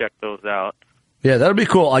check those out. Yeah, that'll be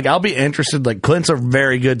cool. Like, I'll be interested. Like, Clint's a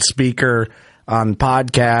very good speaker on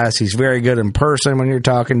podcasts. He's very good in person when you're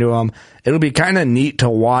talking to him. It'll be kind of neat to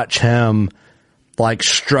watch him, like,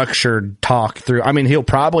 structured talk through. I mean, he'll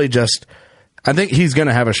probably just... I think he's going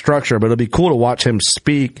to have a structure, but it'll be cool to watch him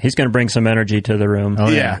speak. He's going to bring some energy to the room. Oh,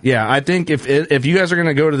 yeah. I think if you guys are going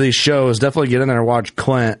to go to these shows, definitely get in there and watch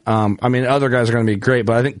Clint. I mean, other guys are going to be great,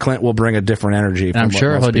 but I think Clint will bring a different energy. And I'm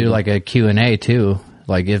sure he'll do like a Q&A too,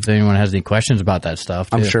 like if anyone has any questions about that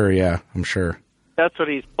stuff. Too. I'm sure, yeah. I'm sure. That's what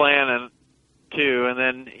he's planning too, and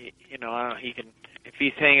then he can, if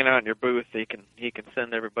he's hanging out in your booth, he can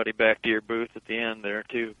send everybody back to your booth at the end there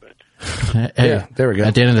too. But hey, yeah, there we go.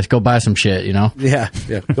 At the end of this, go buy some shit, Yeah.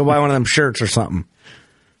 Go buy one of them shirts or something.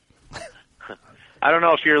 I don't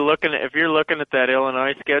know if you're looking at that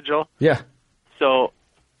Illinois schedule. Yeah. So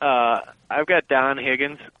I've got Don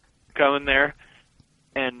Higgins coming there,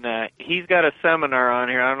 and he's got a seminar on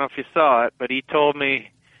here. I don't know if you saw it, but he told me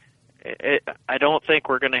I don't think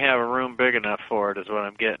we're going to have a room big enough for it, is what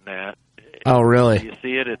I'm getting at. Oh, really? You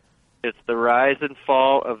see it? It's the rise and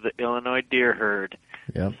fall of the Illinois deer herd.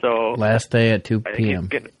 Yep. So last day at 2 p.m.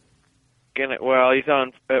 He's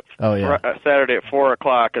on Saturday at 4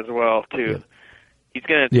 o'clock as well too. Yep. He's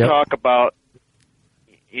going to talk about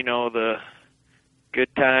the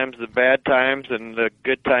good times, the bad times, and the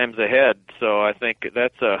good times ahead. So I think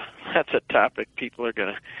that's a topic people are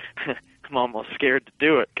going to. I'm almost scared to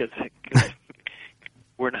do it because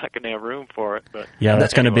we're not going to have room for it. But yeah,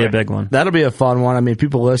 that's going to be a big one. That'll be a fun one. I mean,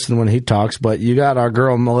 people listen when he talks, but you got our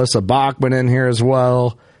girl Melissa Bachman in here as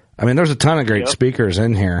well. I mean, there's a ton of great speakers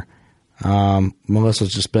in here.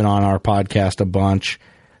 Melissa's just been on our podcast a bunch.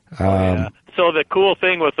 Yeah. So the cool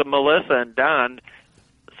thing with the Melissa and Don,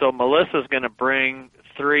 so Melissa's going to bring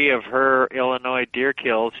 3 of her Illinois deer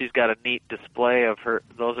kills. She's got a neat display of her.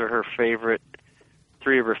 Those are her favorite.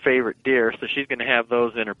 3 of her favorite deer, so she's going to have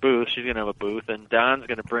those in her booth. She's going to have a booth, and Don's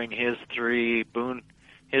going to bring his 3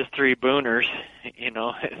 booners,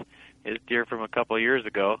 his deer from a couple of years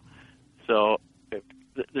ago. So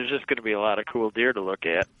there's just going to be a lot of cool deer to look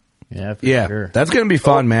at. Yeah, sure. That's going to be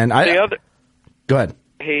fun, man. Go ahead.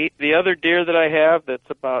 Hey, the other deer that I have that's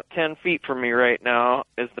about 10 feet from me right now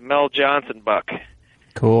is the Mel Johnson buck.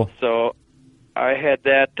 Cool. So I had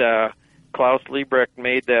that. Klaus Liebrecht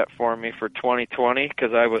made that for me for 2020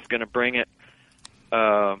 because I was going to bring it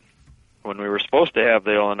when we were supposed to have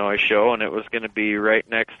the Illinois show, and it was going to be right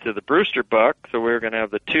next to the Brewster buck. So we were going to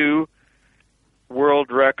have the 2 world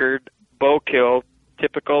record bow kill,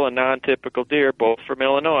 typical and non-typical deer, both from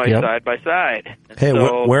Illinois, side by side. And hey,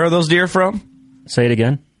 where are those deer from? Say it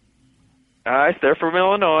again. They're from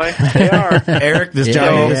Illinois. They are. Eric, does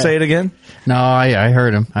Johnny say it again? No, I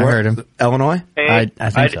heard him. I heard him. Illinois? Hey, I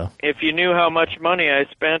think so. If you knew how much money I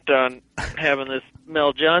spent on having this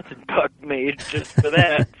Mel Johnson buck made just for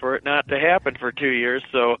that, for it not to happen for 2 years,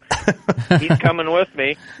 so he's coming with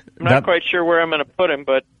me. I'm not quite sure where I'm going to put him,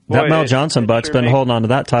 but boy, that Mel Johnson buck's been holding on to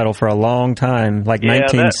that title for a long time, like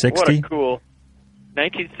 1960. What a cool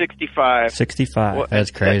 1965. 65. That's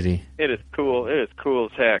crazy. It is cool. It is cool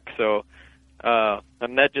as heck. So.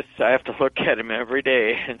 And that I have to look at him every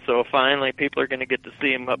day, and so finally people are going to get to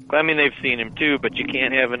see him. I mean, they've seen him too, but you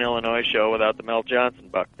can't have an Illinois show without the Mel Johnson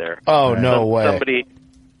buck there. Oh, no way.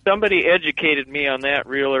 Somebody educated me on that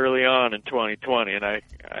real early on in 2020, and I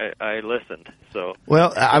listened. So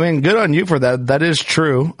well, I mean, good on you for that. That is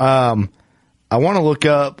true. I want to look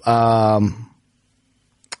up. I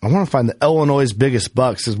want to find the Illinois' biggest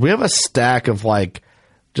bucks because we have a stack of like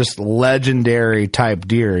just legendary type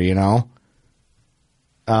deer,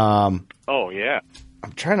 oh yeah,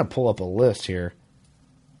 I'm trying to pull up a list here,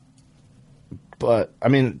 but I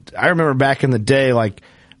mean, I remember back in the day, like,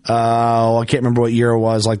 I can't remember what year it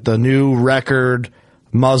was, like the new world record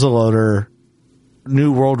muzzleloader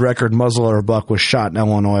buck was shot in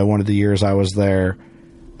Illinois one of the years I was there.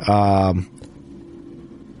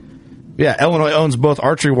 Yeah, Illinois owns both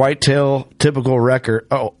Archery Whitetail records.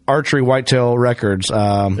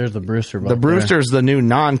 There's the Brewster buck. The Brewster's the new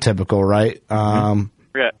non-typical, right?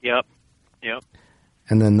 Yep.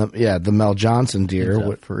 And then the Mel Johnson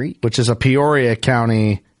deer, which is a Peoria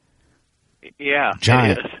County. Yeah,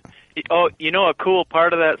 giant. it is. Oh, you know, a cool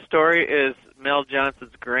part of that story is Mel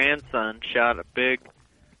Johnson's grandson shot a big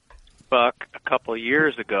buck a couple of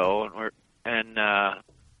years ago, and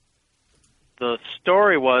the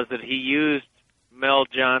story was that he used Mel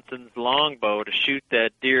Johnson's longbow to shoot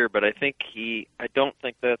that deer, but I don't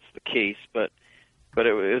think that's the case, but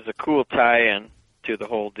it was a cool tie-in to the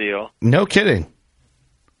whole deal. No kidding.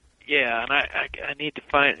 Yeah, and I need to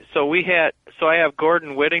find. So I have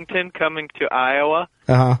Gordon Whittington coming to Iowa,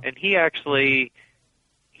 and he actually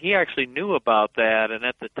knew about that. And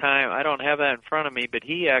at the time, I don't have that in front of me, but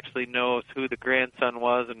he actually knows who the grandson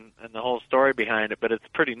was and the whole story behind it. But it's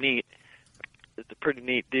pretty neat. It's a pretty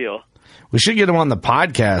neat deal. We should get him on the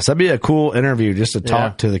podcast. That'd be a cool interview just to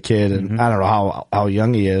talk to the kid. And I don't know how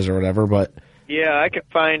young he is or whatever, but yeah, I can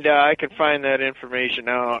find that information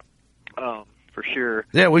out. For sure.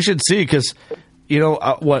 Yeah, we should see because,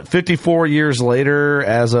 54 years later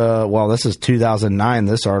this is 2009,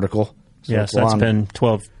 this article. So yes, that's been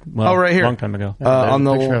 12, right here. A long time ago. On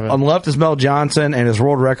the left is Mel Johnson and his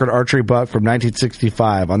world record archery buck from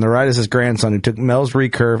 1965. On the right is his grandson who took Mel's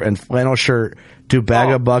recurve and flannel shirt to bag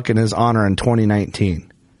a buck in his honor in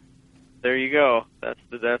 2019. There you go. That's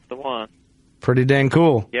the one. Pretty dang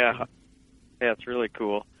cool. Yeah, it's really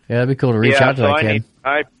cool. Yeah, that'd be cool to reach out to that kid.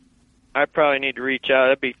 I probably need to reach out.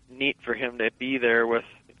 That'd be neat for him to be there with.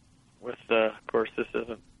 Of course, this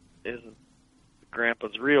isn't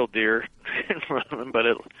Grandpa's real deer in front of him, but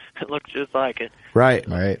it looks just like it. Right.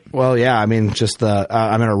 Well, yeah. I mean, just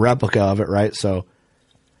I'm in a replica of it, right? So,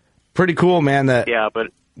 pretty cool, man. That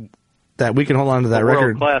we can hold on to that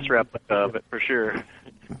record. World-class replica of it for sure.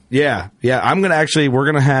 Yeah. We're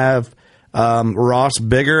gonna have. Ross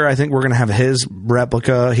Bigger, I think we're going to have his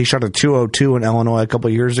replica. He shot a 202 in Illinois a couple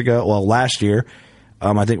of years ago. Well, last year.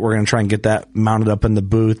 I think we're going to try and get that mounted up in the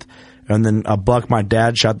booth. And then a buck my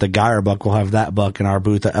dad shot, the Geyer buck, we'll have that buck in our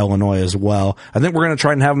booth at Illinois as well. I think we're going to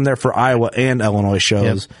try and have them there for Iowa and Illinois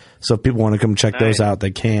shows. Yep. So if people want to come check those out,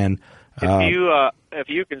 they can. If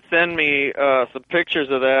you can send me some pictures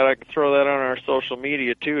of that, I can throw that on our social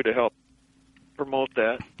media too to help promote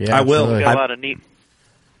that. Yeah, I will. We got a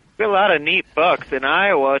lot of neat bucks in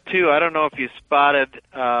Iowa too. I don't know if you spotted.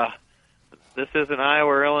 This isn't Iowa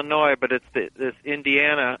or Illinois, but it's this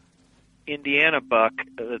Indiana buck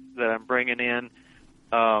that I'm bringing in.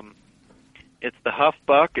 It's the Huff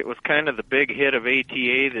buck. It was kind of the big hit of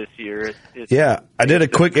ATA this year. I did a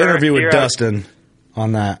quick interview with Dustin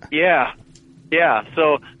on that. Yeah.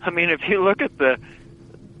 So I mean, if you look at the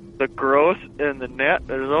gross and the net,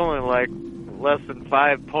 there's only like less than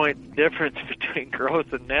 5 points difference between gross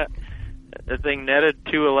and net. The thing netted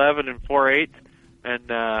 211 and 4/8, and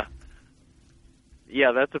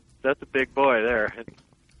that's a big boy there.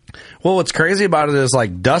 Well, what's crazy about it is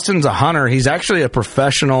like Dustin's a hunter. He's actually a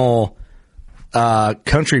professional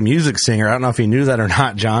country music singer. I don't know if you knew that or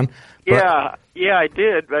not, John. Yeah, I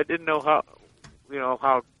did. I didn't know how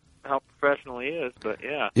professional he is, but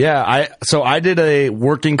yeah. Yeah, I did a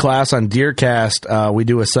working class on DeerCast. We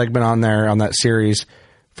do a segment on there on that series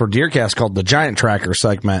for DeerCast called the Giant Tracker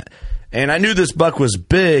segment. And I knew this buck was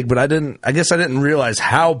big, but I guess I didn't realize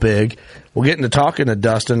how big. We'll get into talking to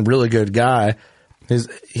Dustin, really good guy. He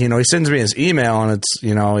sends me his email and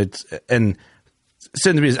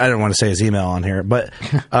sends me I don't want to say his email on here, but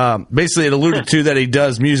basically it alluded to that he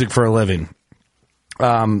does music for a living.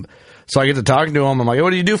 So I get to talking to him. I'm like, what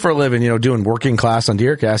do you do for a living? Doing working class on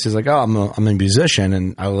DeerCast. He's like, oh, I'm a musician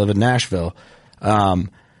and I live in Nashville.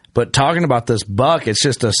 But talking about this buck, it's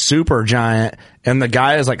just a super giant, and the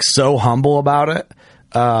guy is like so humble about it.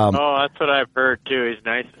 That's what I've heard too. He's the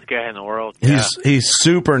nicest guy in the world. Yeah. He's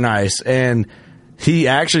super nice, and he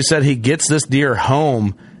actually said he gets this deer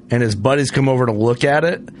home, and his buddies come over to look at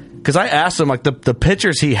it. Because I asked him, like, the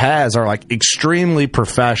pictures he has are like extremely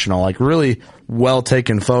professional, like really well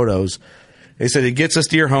taken photos. He said he gets this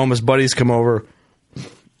deer home, his buddies come over, and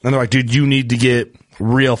they're like, dude, you need to get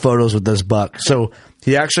real photos with this buck. So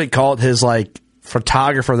he actually called his like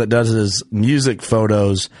photographer that does his music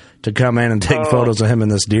photos to come in and take photos of him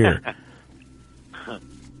and this deer.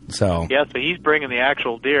 So he's bringing the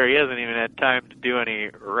actual deer. He hasn't even had time to do any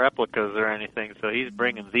replicas or anything. So he's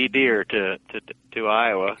bringing the deer to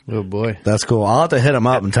Iowa. Oh boy, that's cool. I'll have to hit him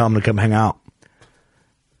up and tell him to come hang out.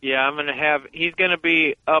 Yeah, he's going to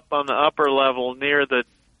be up on the upper level near the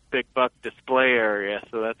big buck display area.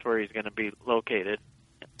 So that's where he's going to be located.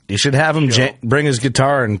 You should have him bring his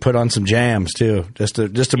guitar and put on some jams too, just to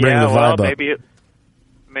bring the vibe up.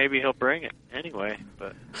 Maybe he'll bring it anyway.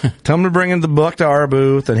 But tell him to bring in the book to our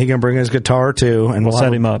booth, and he can bring his guitar too, and we'll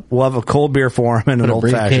set him up. We'll have a cold beer for him and an old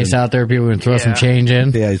fashioned. Briefcase out there, people can throw some change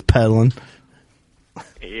in. Yeah, he's peddling.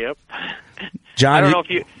 Yep. John, I don't know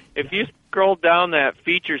if you scroll down that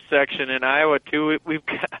features section in Iowa too, we've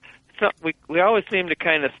got we always seem to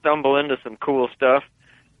kind of stumble into some cool stuff,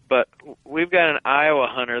 but we've got an Iowa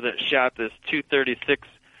hunter that shot this 236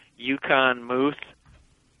 Yukon moose,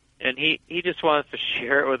 and he just wants to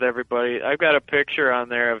share it with everybody. I've got a picture on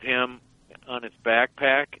there of him on his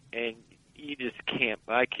backpack, and I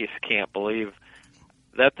just can't believe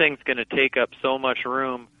that thing's going to take up so much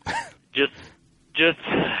room. Just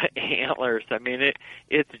antlers. I mean,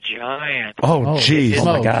 it's giant. Oh, jeez. Oh,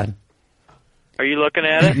 my God. Are you looking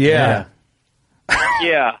at it? Yeah.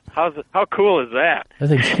 Yeah. How cool is that? That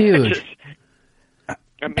thing's huge.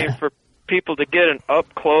 I mean, for people to get an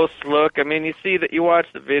up-close look, I mean, you see that you watch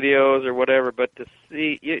the videos or whatever, but to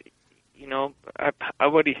see, you know, I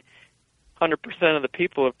would 100% of the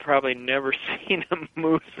people have probably never seen a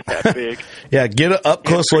moose that big. Yeah, get an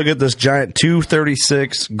up-close look at this giant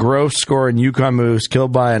 236 gross scoring Yukon moose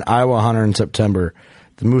killed by an Iowa hunter in September.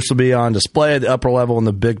 The moose will be on display at the upper level in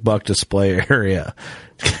the big buck display area.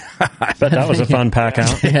 I bet that was a fun pack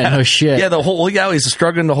out. Yeah, no shit. Yeah, the whole he's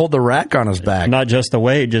struggling to hold the rack on his back. Not just the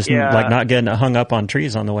weight, just like not getting it hung up on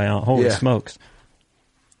trees on the way out. Holy smokes.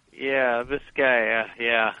 Yeah, this guy,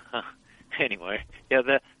 anyway, yeah,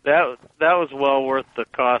 that was well worth the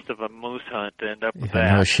cost of a moose hunt to end up with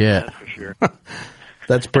that. No shit. That's for sure.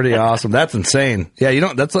 That's pretty awesome. That's insane.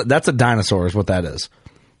 Yeah, that's a dinosaur is what that is.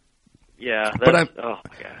 Yeah, oh my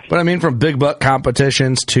gosh. But I mean, from big buck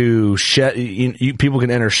competitions to shed, people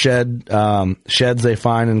can enter sheds they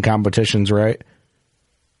find in competitions, right?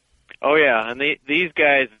 Oh yeah, and these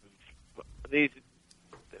guys, we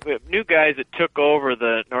have new guys that took over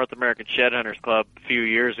the North American Shed Hunters Club a few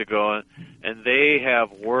years ago, and they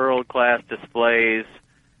have world-class displays.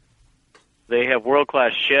 They have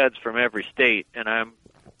world-class sheds from every state, and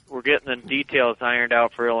we're getting the details ironed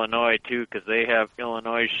out for Illinois, too, because they have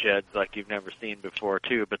Illinois sheds like you've never seen before,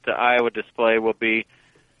 too. But the Iowa display will be,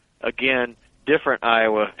 again, different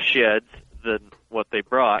Iowa sheds than what they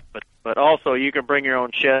brought. But also, you can bring your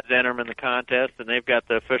own sheds, enter them in the contest, and they've got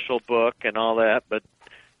the official book and all that. But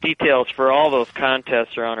details for all those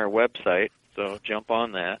contests are on our website, so jump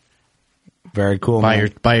on that. Very cool.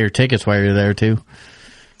 Buy your tickets while you're there, too.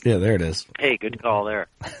 Yeah, there it is. Hey, good call there.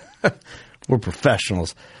 We're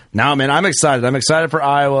professionals. Now, man, I'm excited. I'm excited for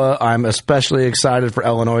Iowa. I'm especially excited for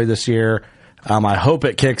Illinois this year. I hope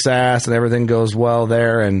it kicks ass and everything goes well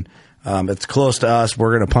there. And it's close to us.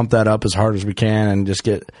 We're going to pump that up as hard as we can and just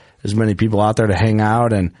get as many people out there to hang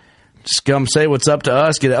out and just come say what's up to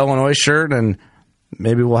us, get an Illinois shirt, and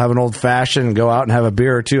maybe we'll have an old-fashioned and go out and have a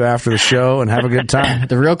beer or two after the show and have a good time.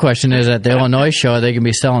 The real question is, at the Illinois show, are they going to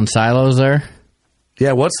be selling silos there?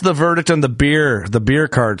 Yeah, what's the verdict on the beer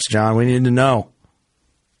carts, John? We need to know.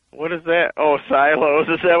 What is that? Oh, silos.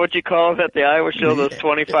 Is that what you call them at the Iowa show, those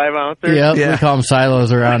 25 ounces? Yep, we call them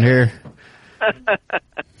silos around here.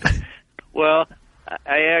 Well,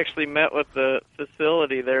 I actually met with the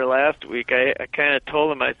facility there last week. I kind of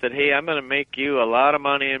told them, I said, hey, I'm going to make you a lot of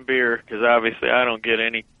money in beer, because obviously I don't get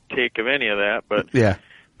any take of any of that. But yeah,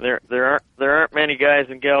 there aren't many guys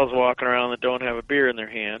and gals walking around that don't have a beer in their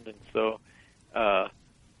hand, and so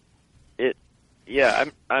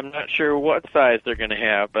I'm not sure what size they're going to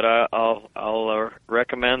have, but I'll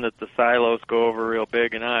recommend that the silos go over real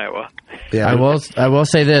big in Iowa. Yeah, I will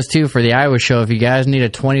say this too, for the Iowa show, if you guys need a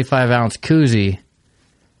 25-ounce koozie.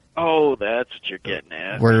 Oh, that's what you're getting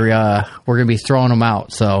at. We're going to be throwing them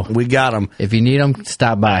out, so we got them. If you need them,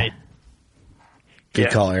 stop by. Good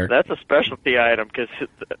call, Eric. That's a specialty item because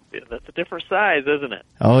that's a different size, isn't it?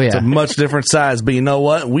 Oh, yeah. It's a much different size, but you know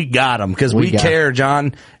what? We got them because we care,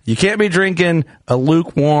 John. You can't be drinking a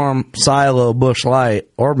lukewarm Silo Busch Light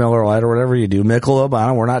or Miller Lite or whatever you do.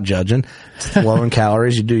 Michelob, we're not judging. It's low in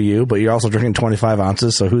calories, you do you, but you're also drinking 25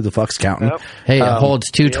 ounces, so who the fuck's counting? Yep. Hey, it holds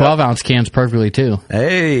two 12-ounce cans perfectly, too.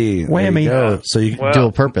 Hey, whammy. Go. So you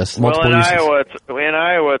dual purpose. Well, in Iowa,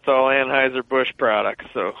 it's all Anheuser-Busch products,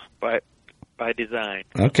 so by design.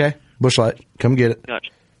 Okay. Busch Light. Come get it.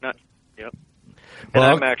 Yep. And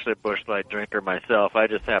I'm actually a Busch Light drinker myself. I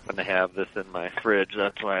just happen to have this in my fridge.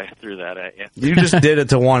 That's why I threw that at you. You just did it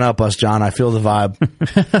to one-up us, John. I feel the vibe.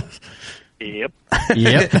 Yep.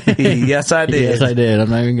 Yes, I did. Yes, I did.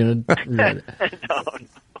 I'm not even going to... No.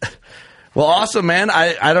 Well, awesome, man.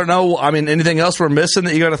 I don't know. I mean, anything else we're missing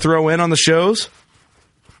that you got to throw in on the shows?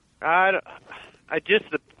 The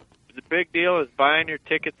big deal is buying your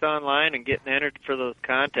tickets online and getting entered for those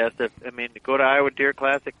contests. Go to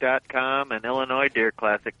IowaDeerClassic.com and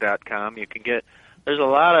IllinoisDeerClassic.com. You can get. There's a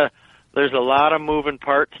lot of moving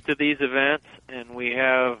parts to these events, and we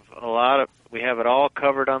have it all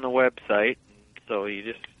covered on the website. So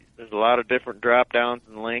there's a lot of different drop downs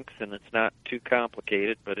and links, and it's not too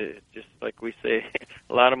complicated. But it's just like we say,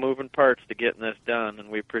 a lot of moving parts to getting this done, and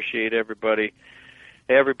we appreciate everybody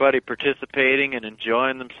participating and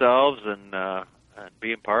enjoying themselves and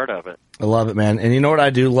being part of it. I love it, man. And you know what I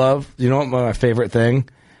do love? You know what my favorite thing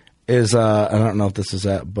is? I don't know if this is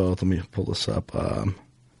at both. Let me pull this up.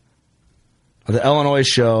 The Illinois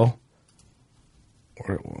show.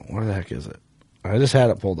 Where the heck is it? I just had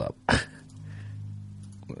it pulled up.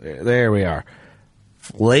 There we are.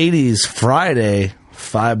 Ladies Friday,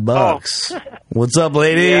 $5. Oh. What's up,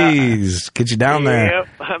 ladies? Yeah. Get you down there.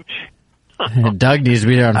 Yep. Doug needs to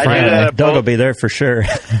be there on Friday. Doug will be there for sure.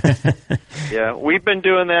 Yeah, we've been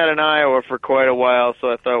doing that in Iowa for quite a while,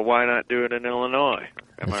 so I thought, why not do it in Illinois?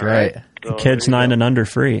 That's right. So Kids 9 and under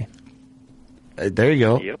free. There you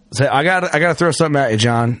go. Yep. So I got to throw something at you,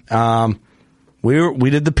 John. We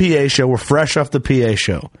did the PA show. We're fresh off the PA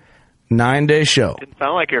show. 9-day show. Didn't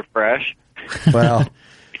sound like you're fresh. Well,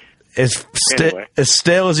 as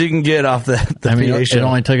stale as you can get off the PA show. It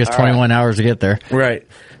only took us 21 hours to get there. Right.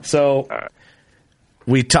 So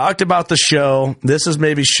we talked about the show. This is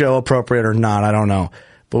maybe show appropriate or not. I don't know.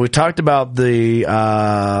 But we talked about the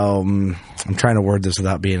I'm trying to word this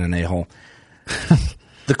without being an a-hole.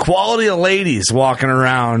 The quality of ladies walking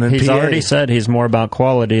around. He's PA. already said he's more about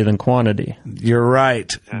quality than quantity. You're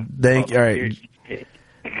right. All right.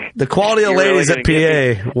 The quality of ladies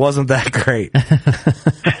really at PA wasn't that great.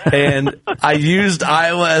 And I used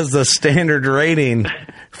Iowa as the standard rating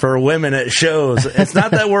for women at shows. It's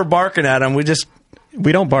not that we're barking at them.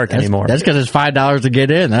 We don't bark anymore. That's because it's $5 to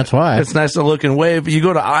get in. That's why. It's nice to look and wave. You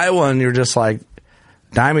go to Iowa and you're just like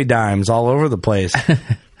dimey dimes all over the place. PA.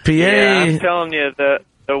 Yeah, I'm telling you,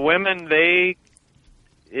 the women,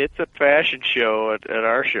 it's a fashion show at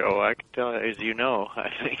our show. I can tell you, as you know. I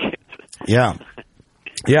think it's... Yeah.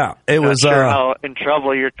 Yeah, it Not was. Sure how in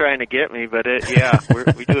trouble you're trying to get me, but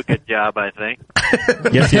we do a good job, I think.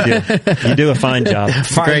 Yes, you do. You do a fine job.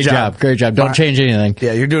 Great job. Don't change anything.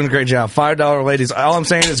 Yeah, you're doing a great job. $5 ladies. All I'm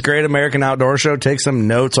saying is, Great American Outdoor Show. Take some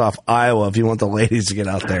notes off Iowa if you want the ladies to get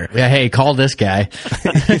out there. Yeah, hey, call this guy.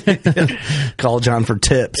 Call John for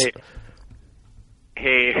tips.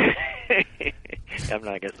 Hey. I'm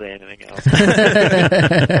not gonna say anything else.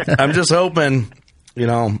 I'm just hoping,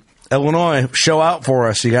 Illinois, show out for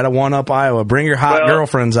us. You got to one-up Iowa. Bring your hot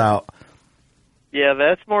girlfriends out. Yeah,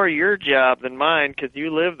 that's more your job than mine because you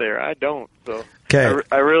live there. I don't. So okay.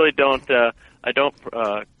 I really don't. I don't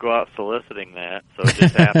go out soliciting that. So it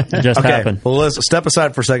just happens. It just happened. Well, let's step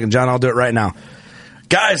aside for a second, John. I'll do it right now.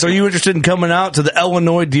 Guys, are you interested in coming out to the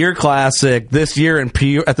Illinois Deer Classic this year at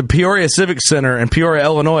the Peoria Civic Center in Peoria,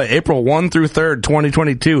 Illinois, April 1 through 3rd,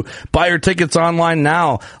 2022? Buy your tickets online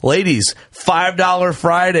now. Ladies, $5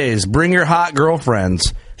 Fridays. Bring your hot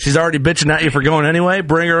girlfriends. She's already bitching at you for going anyway.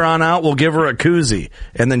 Bring her on out. We'll give her a koozie.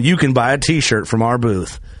 And then you can buy a T-shirt from our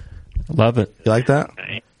booth. Love it. You like that?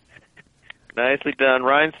 Nicely done.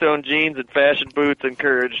 Rhinestone jeans and fashion boots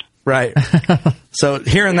encouraged. Right. So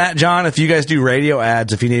hearing that, John, if you guys do radio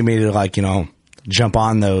ads, if you need me to, jump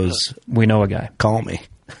on those. We know a guy. Call me.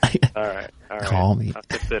 All right. Call me. I'll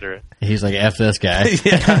consider it. He's like, F this guy.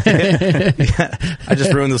 Yeah. I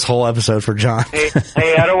just ruined this whole episode for John. Hey,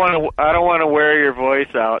 I don't want to wear your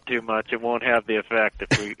voice out too much. It won't have the effect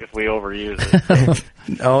if we overuse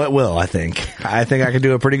it. Oh, it will, I think. I think I can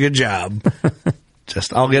do a pretty good job.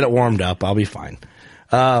 I'll get it warmed up. I'll be fine.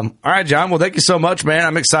 All right, John. Well, thank you so much, man.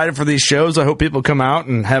 I'm excited for these shows. I hope people come out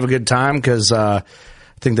and have a good time because I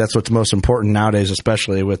think that's what's most important nowadays,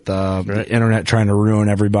 especially with the internet trying to ruin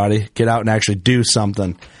everybody. Get out and actually do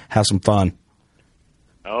something. Have some fun.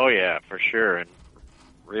 Oh, yeah, for sure. And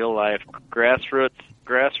real life grassroots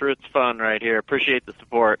fun right here. Appreciate the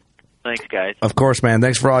support. Thanks, guys. Of course, man.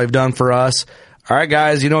 Thanks for all you've done for us. All right,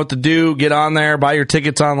 guys, you know what to do. Get on there. Buy your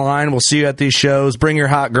tickets online. We'll see you at these shows. Bring your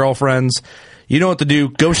hot girlfriends. You know what to do.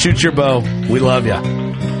 Go shoot your bow. We love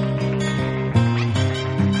you.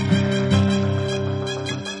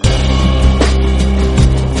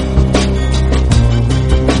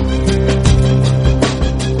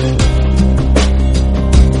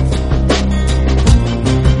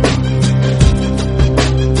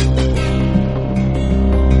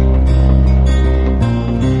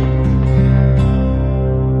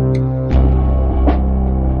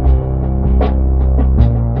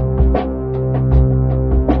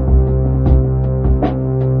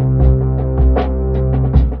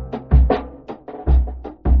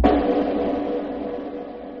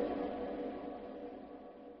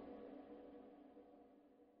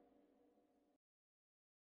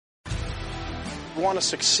 want to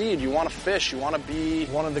succeed. You want to fish. You want to be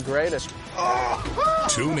one of the greatest.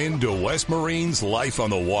 Tune in to West Marine's Life on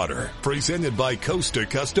the Water, presented by Costa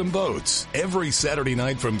Custom Boats, every Saturday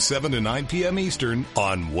night from 7 to 9 p.m. Eastern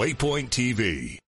on Waypoint TV.